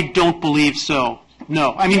 I don't believe so.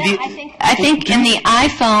 No, I think in the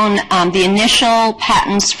iPhone, the initial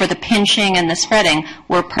patents for the pinching and the spreading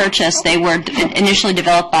were purchased. They were initially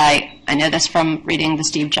developed by, I know this from reading the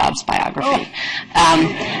Steve Jobs biography,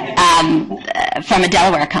 from a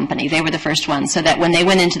Delaware company. They were the first ones, so that when they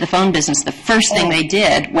went into the phone business, the first thing they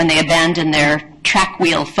did when they abandoned their track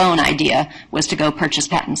wheel phone idea was to go purchase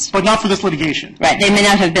patents. But not for this litigation. Right. They may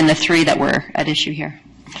not have been the three that were at issue here.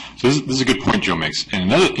 So this is a good point Joe makes. And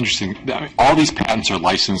another interesting, all these patents are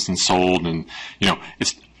licensed and sold, and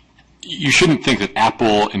you shouldn't think that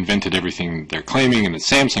Apple invented everything they're claiming and that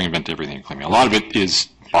Samsung invented everything they're claiming. A lot of it is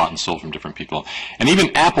bought and sold from different people. And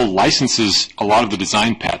even Apple licenses a lot of the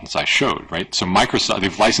design patents I showed, right? So Microsoft,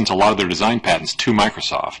 they've licensed a lot of their design patents to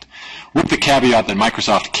Microsoft, with the caveat that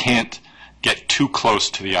Microsoft can't get too close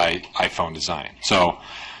to the iPhone design. So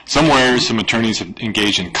somewhere, some attorneys have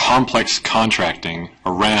engaged in complex contracting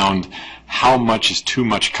around how much is too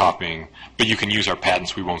much copying, but you can use our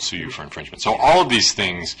patents, we won't sue you for infringement. So all of these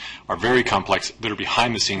things are very complex that are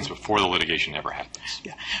behind the scenes before the litigation ever happens.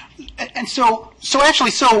 Yeah. And so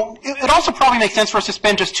it also probably makes sense for us to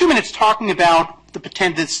spend just 2 minutes talking about the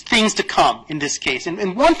things to come in this case.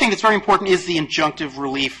 And one thing that's very important is the injunctive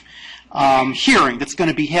relief hearing that's going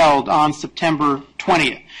to be held on September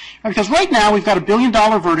 20th. Because right now we've got a $1 billion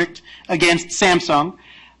verdict against Samsung,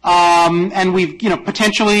 and we've,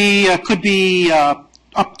 potentially could be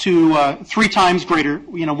up to 3 times greater,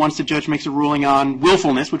 once the judge makes a ruling on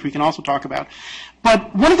willfulness, which we can also talk about.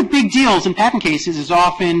 But one of the big deals in patent cases is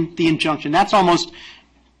often the injunction. That's almost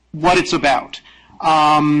what it's about.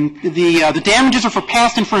 The damages are for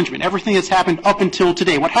past infringement, everything that's happened up until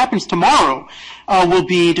today. What happens tomorrow will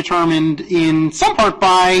be determined in some part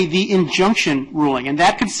by the injunction ruling. And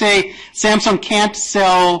that could say Samsung can't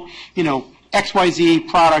sell, XYZ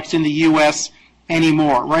products in the U.S.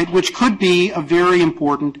 anymore, right? Which could be a very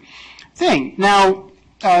important thing. Now,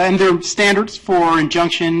 and there are standards for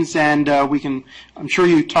injunctions, and I'm sure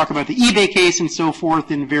you talk about the eBay case and so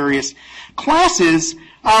forth in various classes.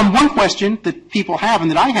 One question that people have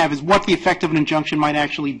and that I have is what the effect of an injunction might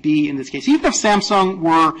actually be in this case. Even if Samsung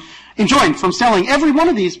were enjoined from selling every one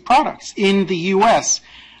of these products in the U.S.,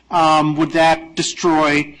 would that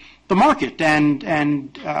destroy the market.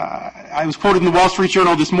 And I was quoted in the Wall Street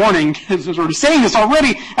Journal this morning as sort of saying this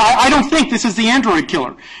already. I don't think this is the Android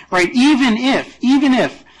killer, right? Even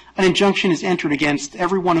if an injunction is entered against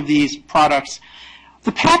every one of these products,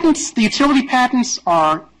 the patents, the utility patents,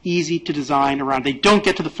 are easy to design around. They don't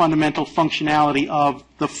get to the fundamental functionality of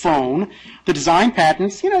the phone. The design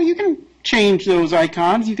patents, you can change those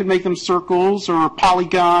icons. You could make them circles or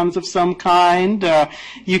polygons of some kind.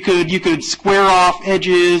 You could square off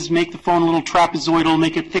edges, make the phone a little trapezoidal,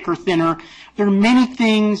 make it thicker, thinner. There are many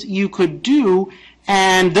things you could do,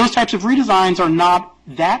 and those types of redesigns are not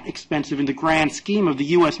that expensive in the grand scheme of the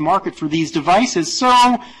U.S. market for these devices. So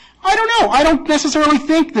I don't know. I don't necessarily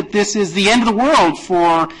think that this is the end of the world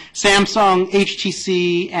for Samsung,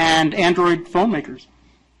 HTC, and Android phone makers.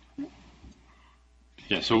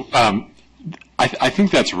 Yeah, so I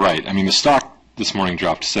think that's right. I mean, the stock this morning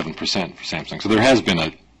dropped 7% for Samsung. So there has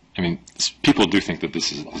been people do think that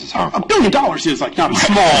this is harmful. $1 billion is like not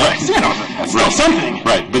small. Right. That's still something.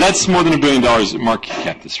 Right, but that's more than $1 billion market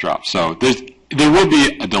cap that's dropped. So there will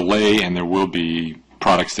be a delay, and there will be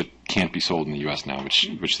products that can't be sold in the U.S. now,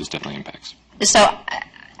 which this definitely impacts. So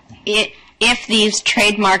if these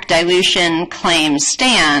trademark dilution claims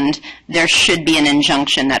stand, there should be an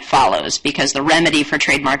injunction that follows, because the remedy for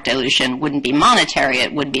trademark dilution wouldn't be monetary,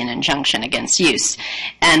 it would be an injunction against use.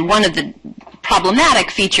 And one of the problematic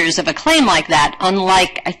features of a claim like that,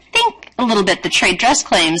 unlike, I think, a little bit the trade dress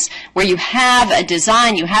claims, where you have a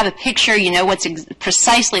design, you have a picture, you know what's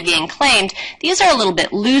precisely being claimed, these are a little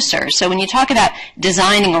bit looser. So when you talk about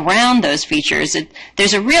designing around those features,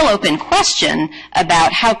 there's a real open question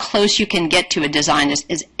about how close you can get to a design.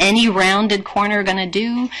 Is any rounded corner going to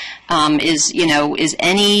do? Is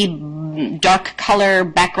any dark color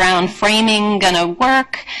background framing going to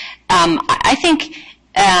work? I think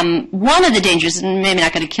one of the dangers, and maybe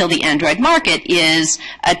not going to kill the Android market, is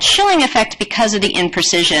a chilling effect because of the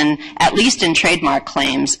imprecision, at least in trademark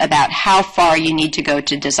claims, about how far you need to go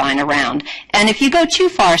to design around. And if you go too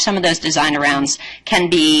far, some of those design arounds can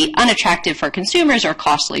be unattractive for consumers or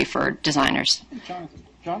costly for designers. John?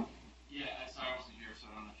 Yeah, I wasn't here, so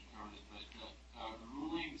I don't know if you covered this, but the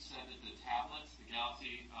ruling said that the tablets, the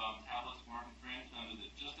Galaxy tablets, weren't infringed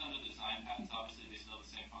just under the design patents. Obviously, they still have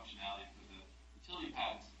the same functionality for the utility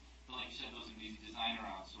patents, but like you said, those are easy design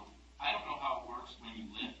around. So I don't know how it works when you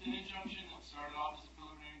lift an injunction that started off as a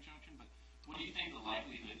preliminary injunction, but what do you think the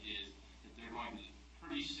likelihood is that they're going to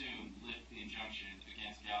pretty soon lift the injunction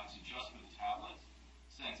against Galaxy just for the tablets,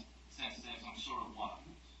 since Samsung sort of won?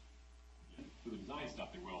 For the design stuff,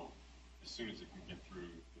 they will, as soon as it can get through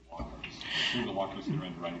the walkers. As soon as the walkers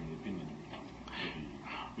are writing the opinion,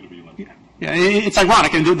 it'll be limited. Yeah, it's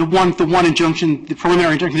ironic. And the one injunction, the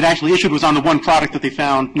preliminary injunction that actually issued was on the one product that they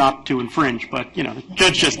found not to infringe. But, the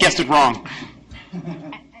judge just guessed it wrong.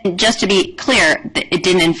 Just to be clear, it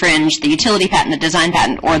didn't infringe the utility patent, the design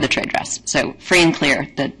patent, or the trade dress. So free and clear,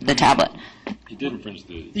 the tablet. It did infringe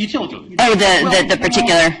the utility. Oh,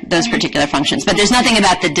 those particular functions. But there's nothing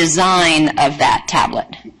about the design of that tablet.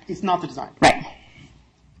 It's not the design. Right.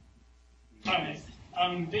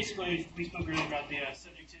 Basically, we spoke earlier about the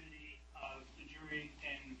subjectivity of the jury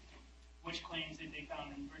and which claims that they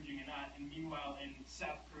found infringing or not. And meanwhile, in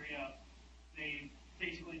South Korea,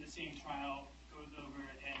 basically the same trial goes over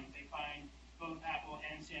and they find both Apple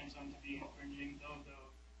and Samsung to be infringing, though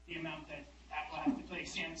the amount that Apple has to pay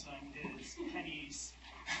Samsung is pennies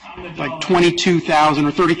on the dollar. Like $22,000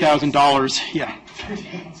 or $30,000. Yeah.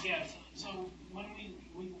 Yeah. So when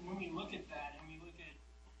we look at that and we look at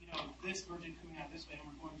this verdict coming out this way and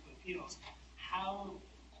we're going to appeals, how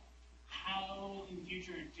in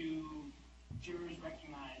future do jurors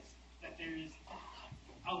recognize that there is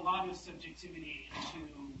a lot of subjectivity into,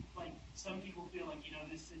 like, some people feel like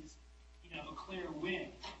this is a clear win,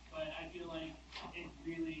 but I feel like it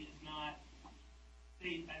really is not.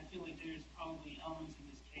 I feel like there's probably elements in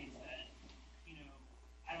this case that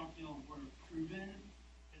I don't feel were proven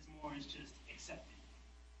as more as just accepted.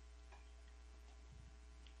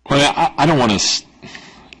 Well, I don't want to.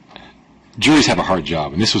 Juries have a hard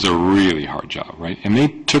job, and this was a really hard job, right? And they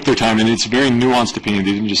took their time, and it's a very nuanced opinion.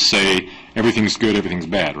 They didn't just say everything's good, everything's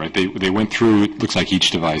bad, right? They went through, it looks like, each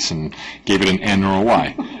device and gave it an N or a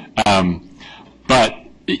Y. But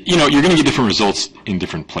you're going to get different results in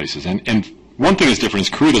different places. And one thing that's different is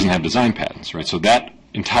Korea doesn't have design patents, right? So that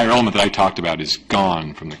entire element that I talked about is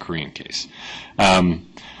gone from the Korean case.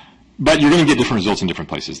 But you're going to get different results in different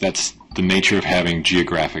places. That's the nature of having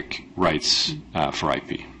geographic rights for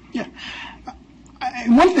IP. Yeah.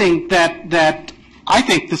 One thing that I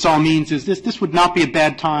think this all means is this would not be a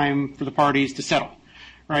bad time for the parties to settle,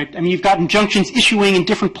 right? I mean, you've got injunctions issuing in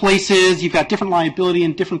different places. You've got different liability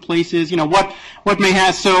in different places. You know, what may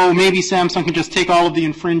have, so maybe Samsung can just take all of the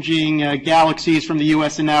infringing Galaxies from the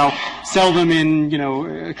U.S. and now sell them in, you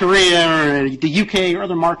know, Korea or the U.K. or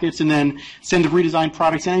other markets and then send the redesigned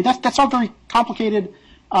products in. That's all very complicated.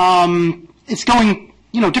 It's going,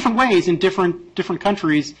 you know, different ways in different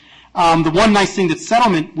countries. The one nice thing that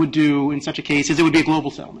settlement would do in such a case is it would be a global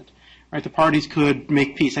settlement. Right, the parties could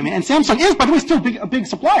make peace. I mean, and Samsung is, by the way, still a big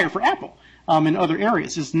supplier for Apple in other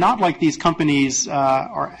areas. It's not like these companies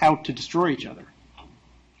are out to destroy each other.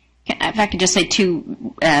 If I could just say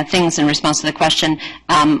two things in response to the question.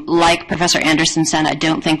 Like Professor Anderson said, I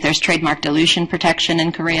don't think there's trademark dilution protection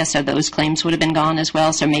in Korea, so those claims would have been gone as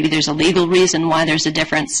well. So maybe there's a legal reason why there's a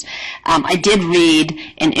difference. I did read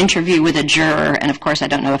an interview with a juror, and of course I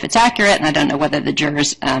don't know if it's accurate, and I don't know whether the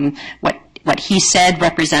jurors, what he said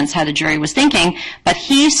represents how the jury was thinking, but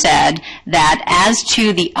he said that as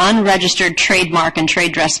to the unregistered trademark and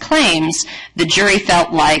trade dress claims, the jury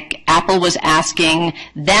felt like Apple was asking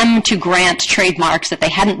them to grant trademarks that they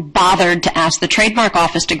hadn't bothered to ask the trademark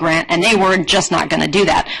office to grant, and they were just not going to do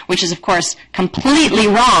that, which is, of course, completely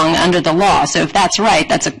wrong under the law. So if that's right,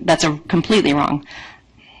 that's a completely wrong.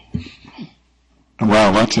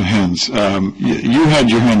 Wow, lots of hands. You had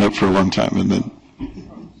your hand up for a long time, and then...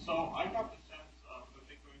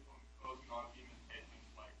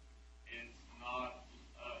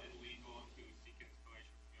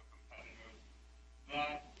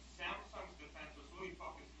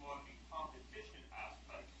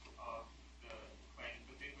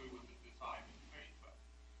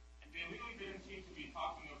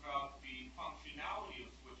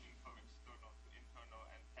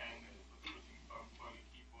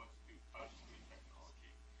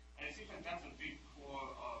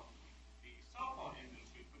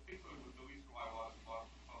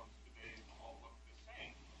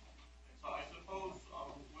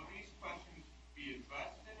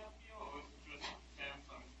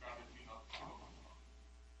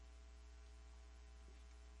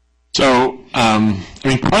 So, I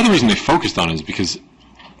mean, part of the reason they focused on it is because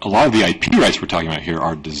a lot of the IP rights we're talking about here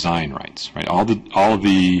are design rights, right? All of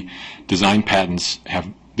the design patents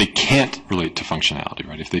they can't relate to functionality,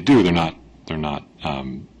 right? If they do, they're not.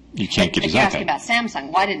 You can't get design patents. You're asking about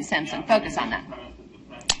Samsung. Why didn't Samsung focus on that?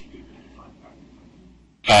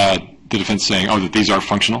 The defense saying, that these are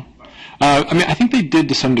functional. I mean, I think they did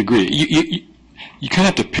to some degree. You kind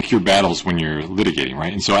of have to pick your battles when you're litigating,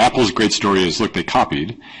 right? And so Apple's great story is, look, they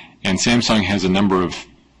copied, and Samsung has a number of,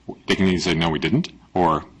 they can either say, no, we didn't,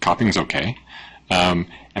 or copying is okay. And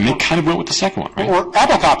they kind of went with the second one, right? Or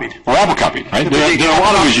Apple copied. Right? There are a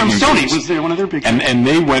lot of ways you can Sony was one of their big... And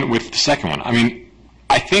they went with the second one. I mean,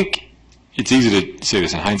 I think it's easy to say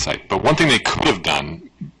this in hindsight, but one thing they could have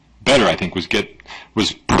done better, I think, was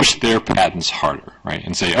push their patents harder, right?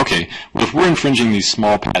 And say, okay, well, if we're infringing these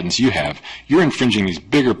small patents you have, you're infringing these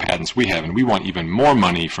bigger patents we have, and we want even more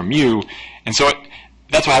money from you. And so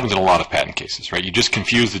that's what happens in a lot of patent cases, right? You just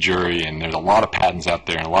confuse the jury, and there's a lot of patents out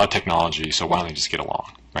there and a lot of technology, so why don't they just get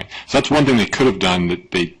along, right? So that's one thing they could have done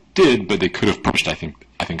that they did, but they could have pushed, I think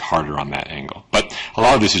harder on that angle. But a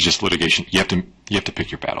lot of this is just litigation. You have to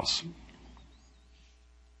pick your battles.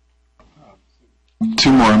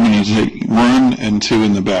 Two more. I'm going to take one and two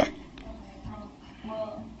in the back.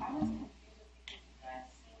 Well, I was confused because you guys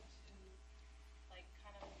seem to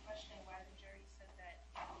kind of question why the jury said that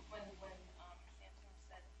when Samsung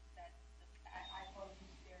said that the iPhone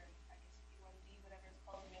used their, I guess if you want to be whatever it's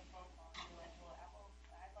called, to make phone calls. They were like, well,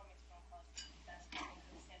 iPhone makes phone calls. That's coming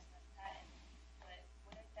because Samsung has a patent. But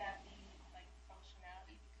wouldn't that be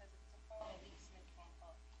functionality? Because if it's a phone, at least make phone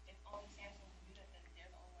calls. If only Samsung can do that, then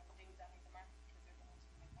they're the only ones they would dominate the market.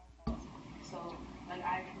 So,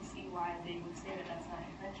 I can see why they would say that that's not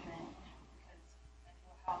infringement, because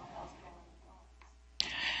how else can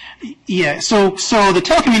one? Yeah, so the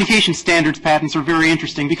telecommunications standards patents are very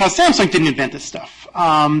interesting because Samsung didn't invent this stuff.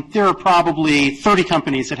 There are probably 30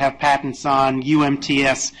 companies that have patents on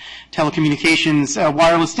UMTS telecommunications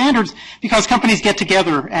wireless standards because companies get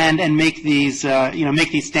together and make these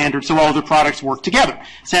standards so all their products work together.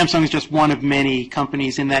 Samsung is just one of many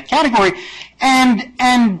companies in that category,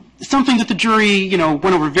 and something that the jury went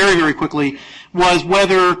over very, very quickly was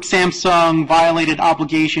whether Samsung violated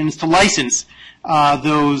obligations to license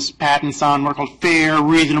those patents on what are called fair,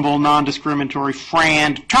 reasonable, non-discriminatory,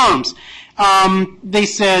 FRAND terms. they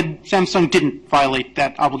said Samsung didn't violate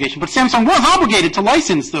that obligation. But Samsung was obligated to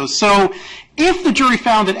license those. So if the jury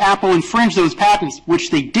found that Apple infringed those patents, which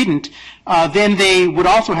they didn't, then they would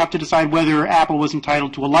also have to decide whether Apple was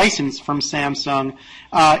entitled to a license from Samsung,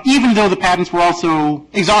 even though the patents were also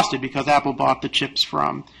exhausted because Apple bought the chips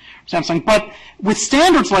from Samsung. But with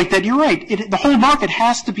standards like that, you're right. The whole market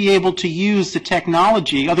has to be able to use the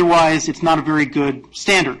technology. Otherwise, it's not a very good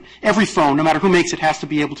standard. Every phone, no matter who makes it, has to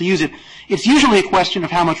be able to use it. It's usually a question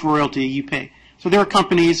of how much royalty you pay. So there are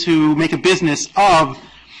companies who make a business of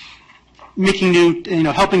making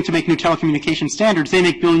helping to make new telecommunication standards. They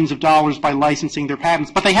make billions of dollars by licensing their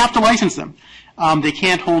patents, but they have to license them. They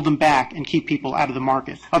can't hold them back and keep people out of the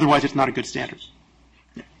market. Otherwise, it's not a good standard.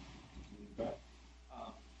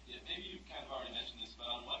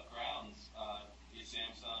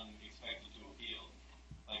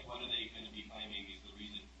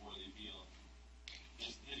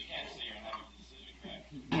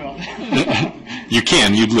 You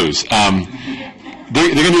can. You'd lose.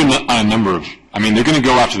 They're going to do a number of. They're going to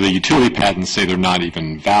go after the utility patents, say they're not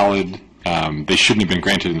even valid. They shouldn't have been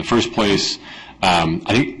granted in the first place. I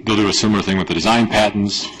think they'll do a similar thing with the design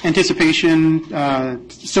patents. Anticipation.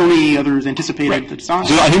 Sony, others anticipated the design.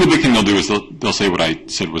 So I think the big thing they'll do is they'll say what I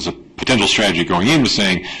said was a potential strategy going in, was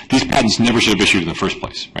saying these patents never should have issued in the first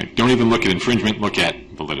place. Right? Don't even look at infringement. Look at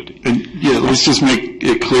validity. And let's just make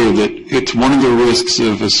it clear that it's one of the risks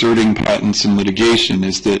of asserting patents in litigation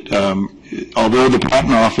is that although the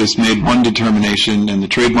patent office made one determination and the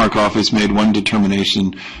trademark office made one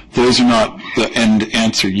determination, those are not the end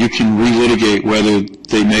answer. You can relitigate whether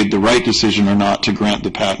they made the right decision or not to grant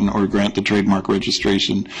the patent or grant the trademark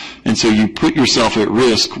registration. And so you put yourself at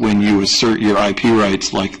risk when you assert your IP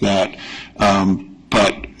rights like that.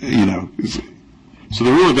 So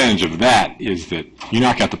the real advantage of that is that you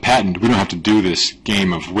knock out the patent. We don't have to do this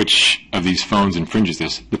game of which of these phones infringes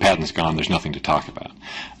this. The patent's gone. There's nothing to talk about.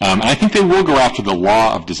 And I think they will go after the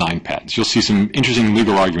law of design patents. You'll see some interesting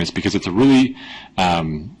legal arguments because it's a really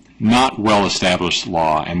not well-established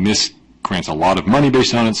law, and this grants a lot of money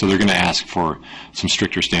based on it, so they're going to ask for some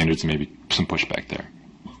stricter standards and maybe some pushback there.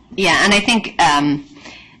 Yeah, and I think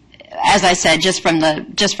as I said, just from the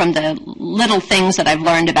little things that I've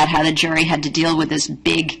learned about how the jury had to deal with this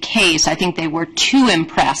big case, I think they were too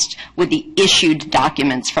impressed with the issued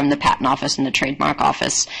documents from the Patent Office and the Trademark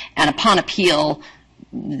Office. And upon appeal,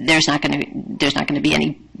 there's not going to be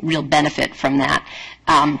any real benefit from that.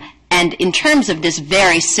 And in terms of this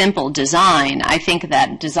very simple design, I think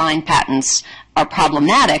that design patents are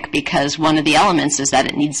problematic because one of the elements is that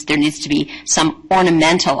there needs to be some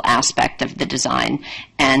ornamental aspect of the design.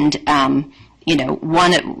 And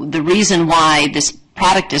the reason why this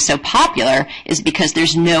product is so popular is because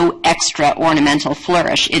there's no extra ornamental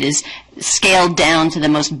flourish. It is scaled down to the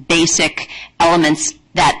most basic elements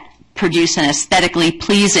that produce an aesthetically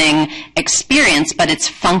pleasing experience, but it's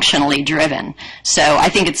functionally driven. So I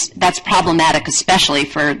think that's problematic, especially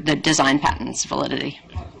for the design patent's validity.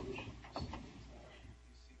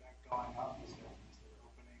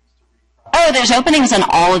 Oh, there's openings on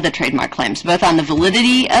all of the trademark claims, both on the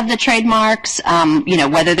validity of the trademarks,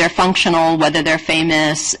 whether they're functional, whether they're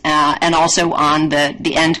famous, and also on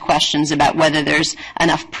the end questions about whether there's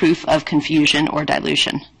enough proof of confusion or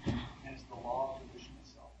dilution.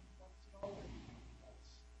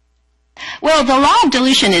 Well, the law of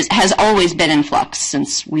dilution has always been in flux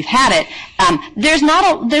since we've had it. There's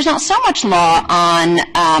not so much law on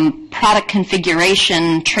product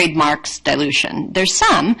configuration trademarks dilution. There's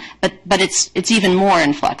some, but it's even more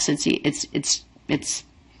in flux. There's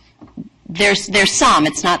some.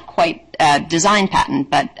 It's not quite design patent,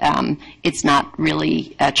 but it's not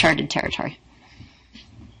really charted territory.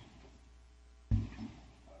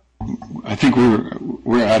 I think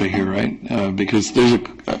we're out of here, right? Because there's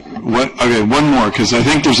one more, because I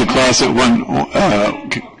think there's a class at one.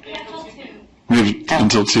 We have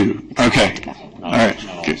until 2. Okay. All right.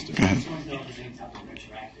 Go ahead.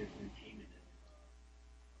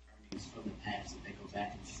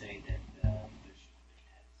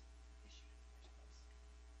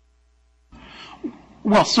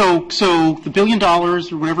 Well, so the $1 billion or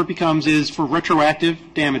whatever it becomes is for retroactive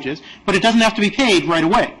damages, but it doesn't have to be paid right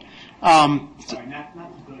away. Sorry, not the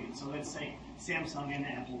billion. So let's say Samsung and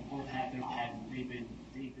Apple both have their patent. They've been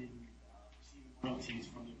receiving royalties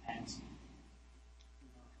from the patents.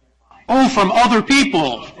 Oh, from other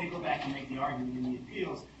people. So if they go back and make the argument in the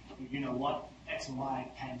appeals, you know what, X and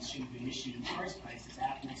Y patents should have been issued in the first place. Is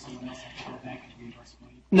Apple and someone else have to go back and reimburse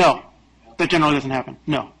money? No. That generally doesn't happen.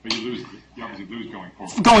 No. But you obviously lose going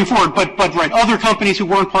forward. Going forward, but right, other companies who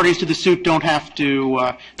weren't parties to the suit don't have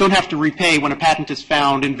to repay when a patent is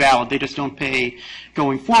found invalid. They just don't pay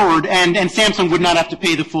going forward. And Samsung would not have to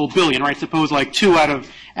pay the full $1 billion, right? Suppose like 2 out of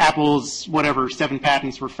Apple's 7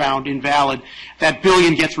 patents were found invalid. That $1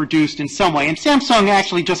 billion gets reduced in some way. And Samsung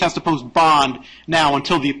actually just has to post bond now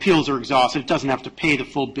until the appeals are exhausted. It doesn't have to pay the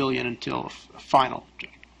full $1 billion until a final.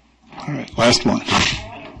 All right, last one.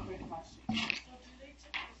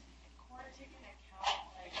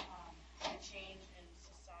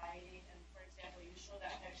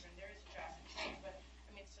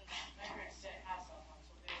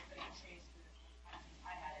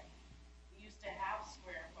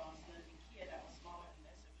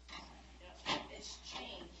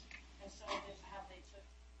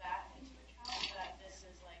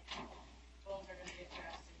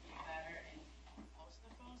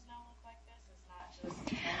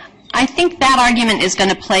 I think that argument is going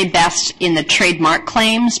to play best in the trademark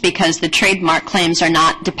claims, because the trademark claims are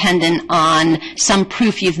not dependent on some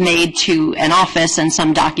proof you've made to an office and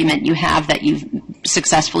some document you have that you've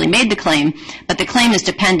successfully made the claim, but the claim is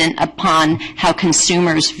dependent upon how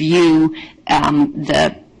consumers view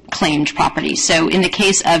the claimed property. So in the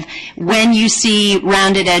case of when you see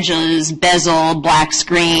rounded edges, bezel, black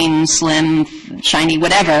screen, slim, shiny,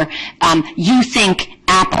 whatever, you think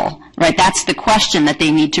Apple. Right, that's the question that they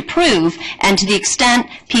need to prove. And to the extent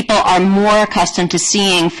people are more accustomed to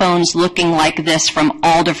seeing phones looking like this from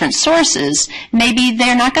all different sources, maybe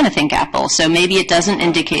they're not going to think Apple. So maybe it doesn't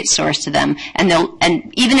indicate source to them. And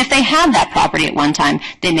even if they had that property at one time,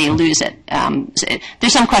 they may lose it.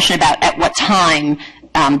 There's some question about at what time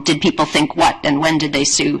did people think what and when did they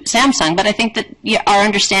sue Samsung. But I think that our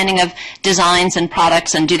understanding of designs and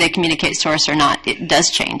products and do they communicate source or not, it does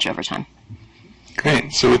change over time.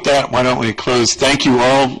 Great. So with that, why don't we close? Thank you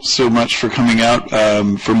all so much for coming out.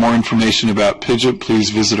 For more information about PIDGET, please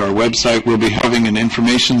visit our website. We'll be having an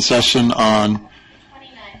information session on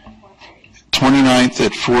 29th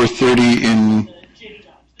at 4:30 in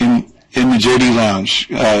the JD Lounge.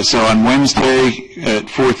 So on Wednesday at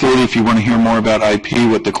 4:30, if you want to hear more about IP,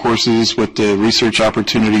 what the course is, what the research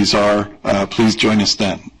opportunities are, please join us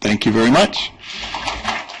then. Thank you very much.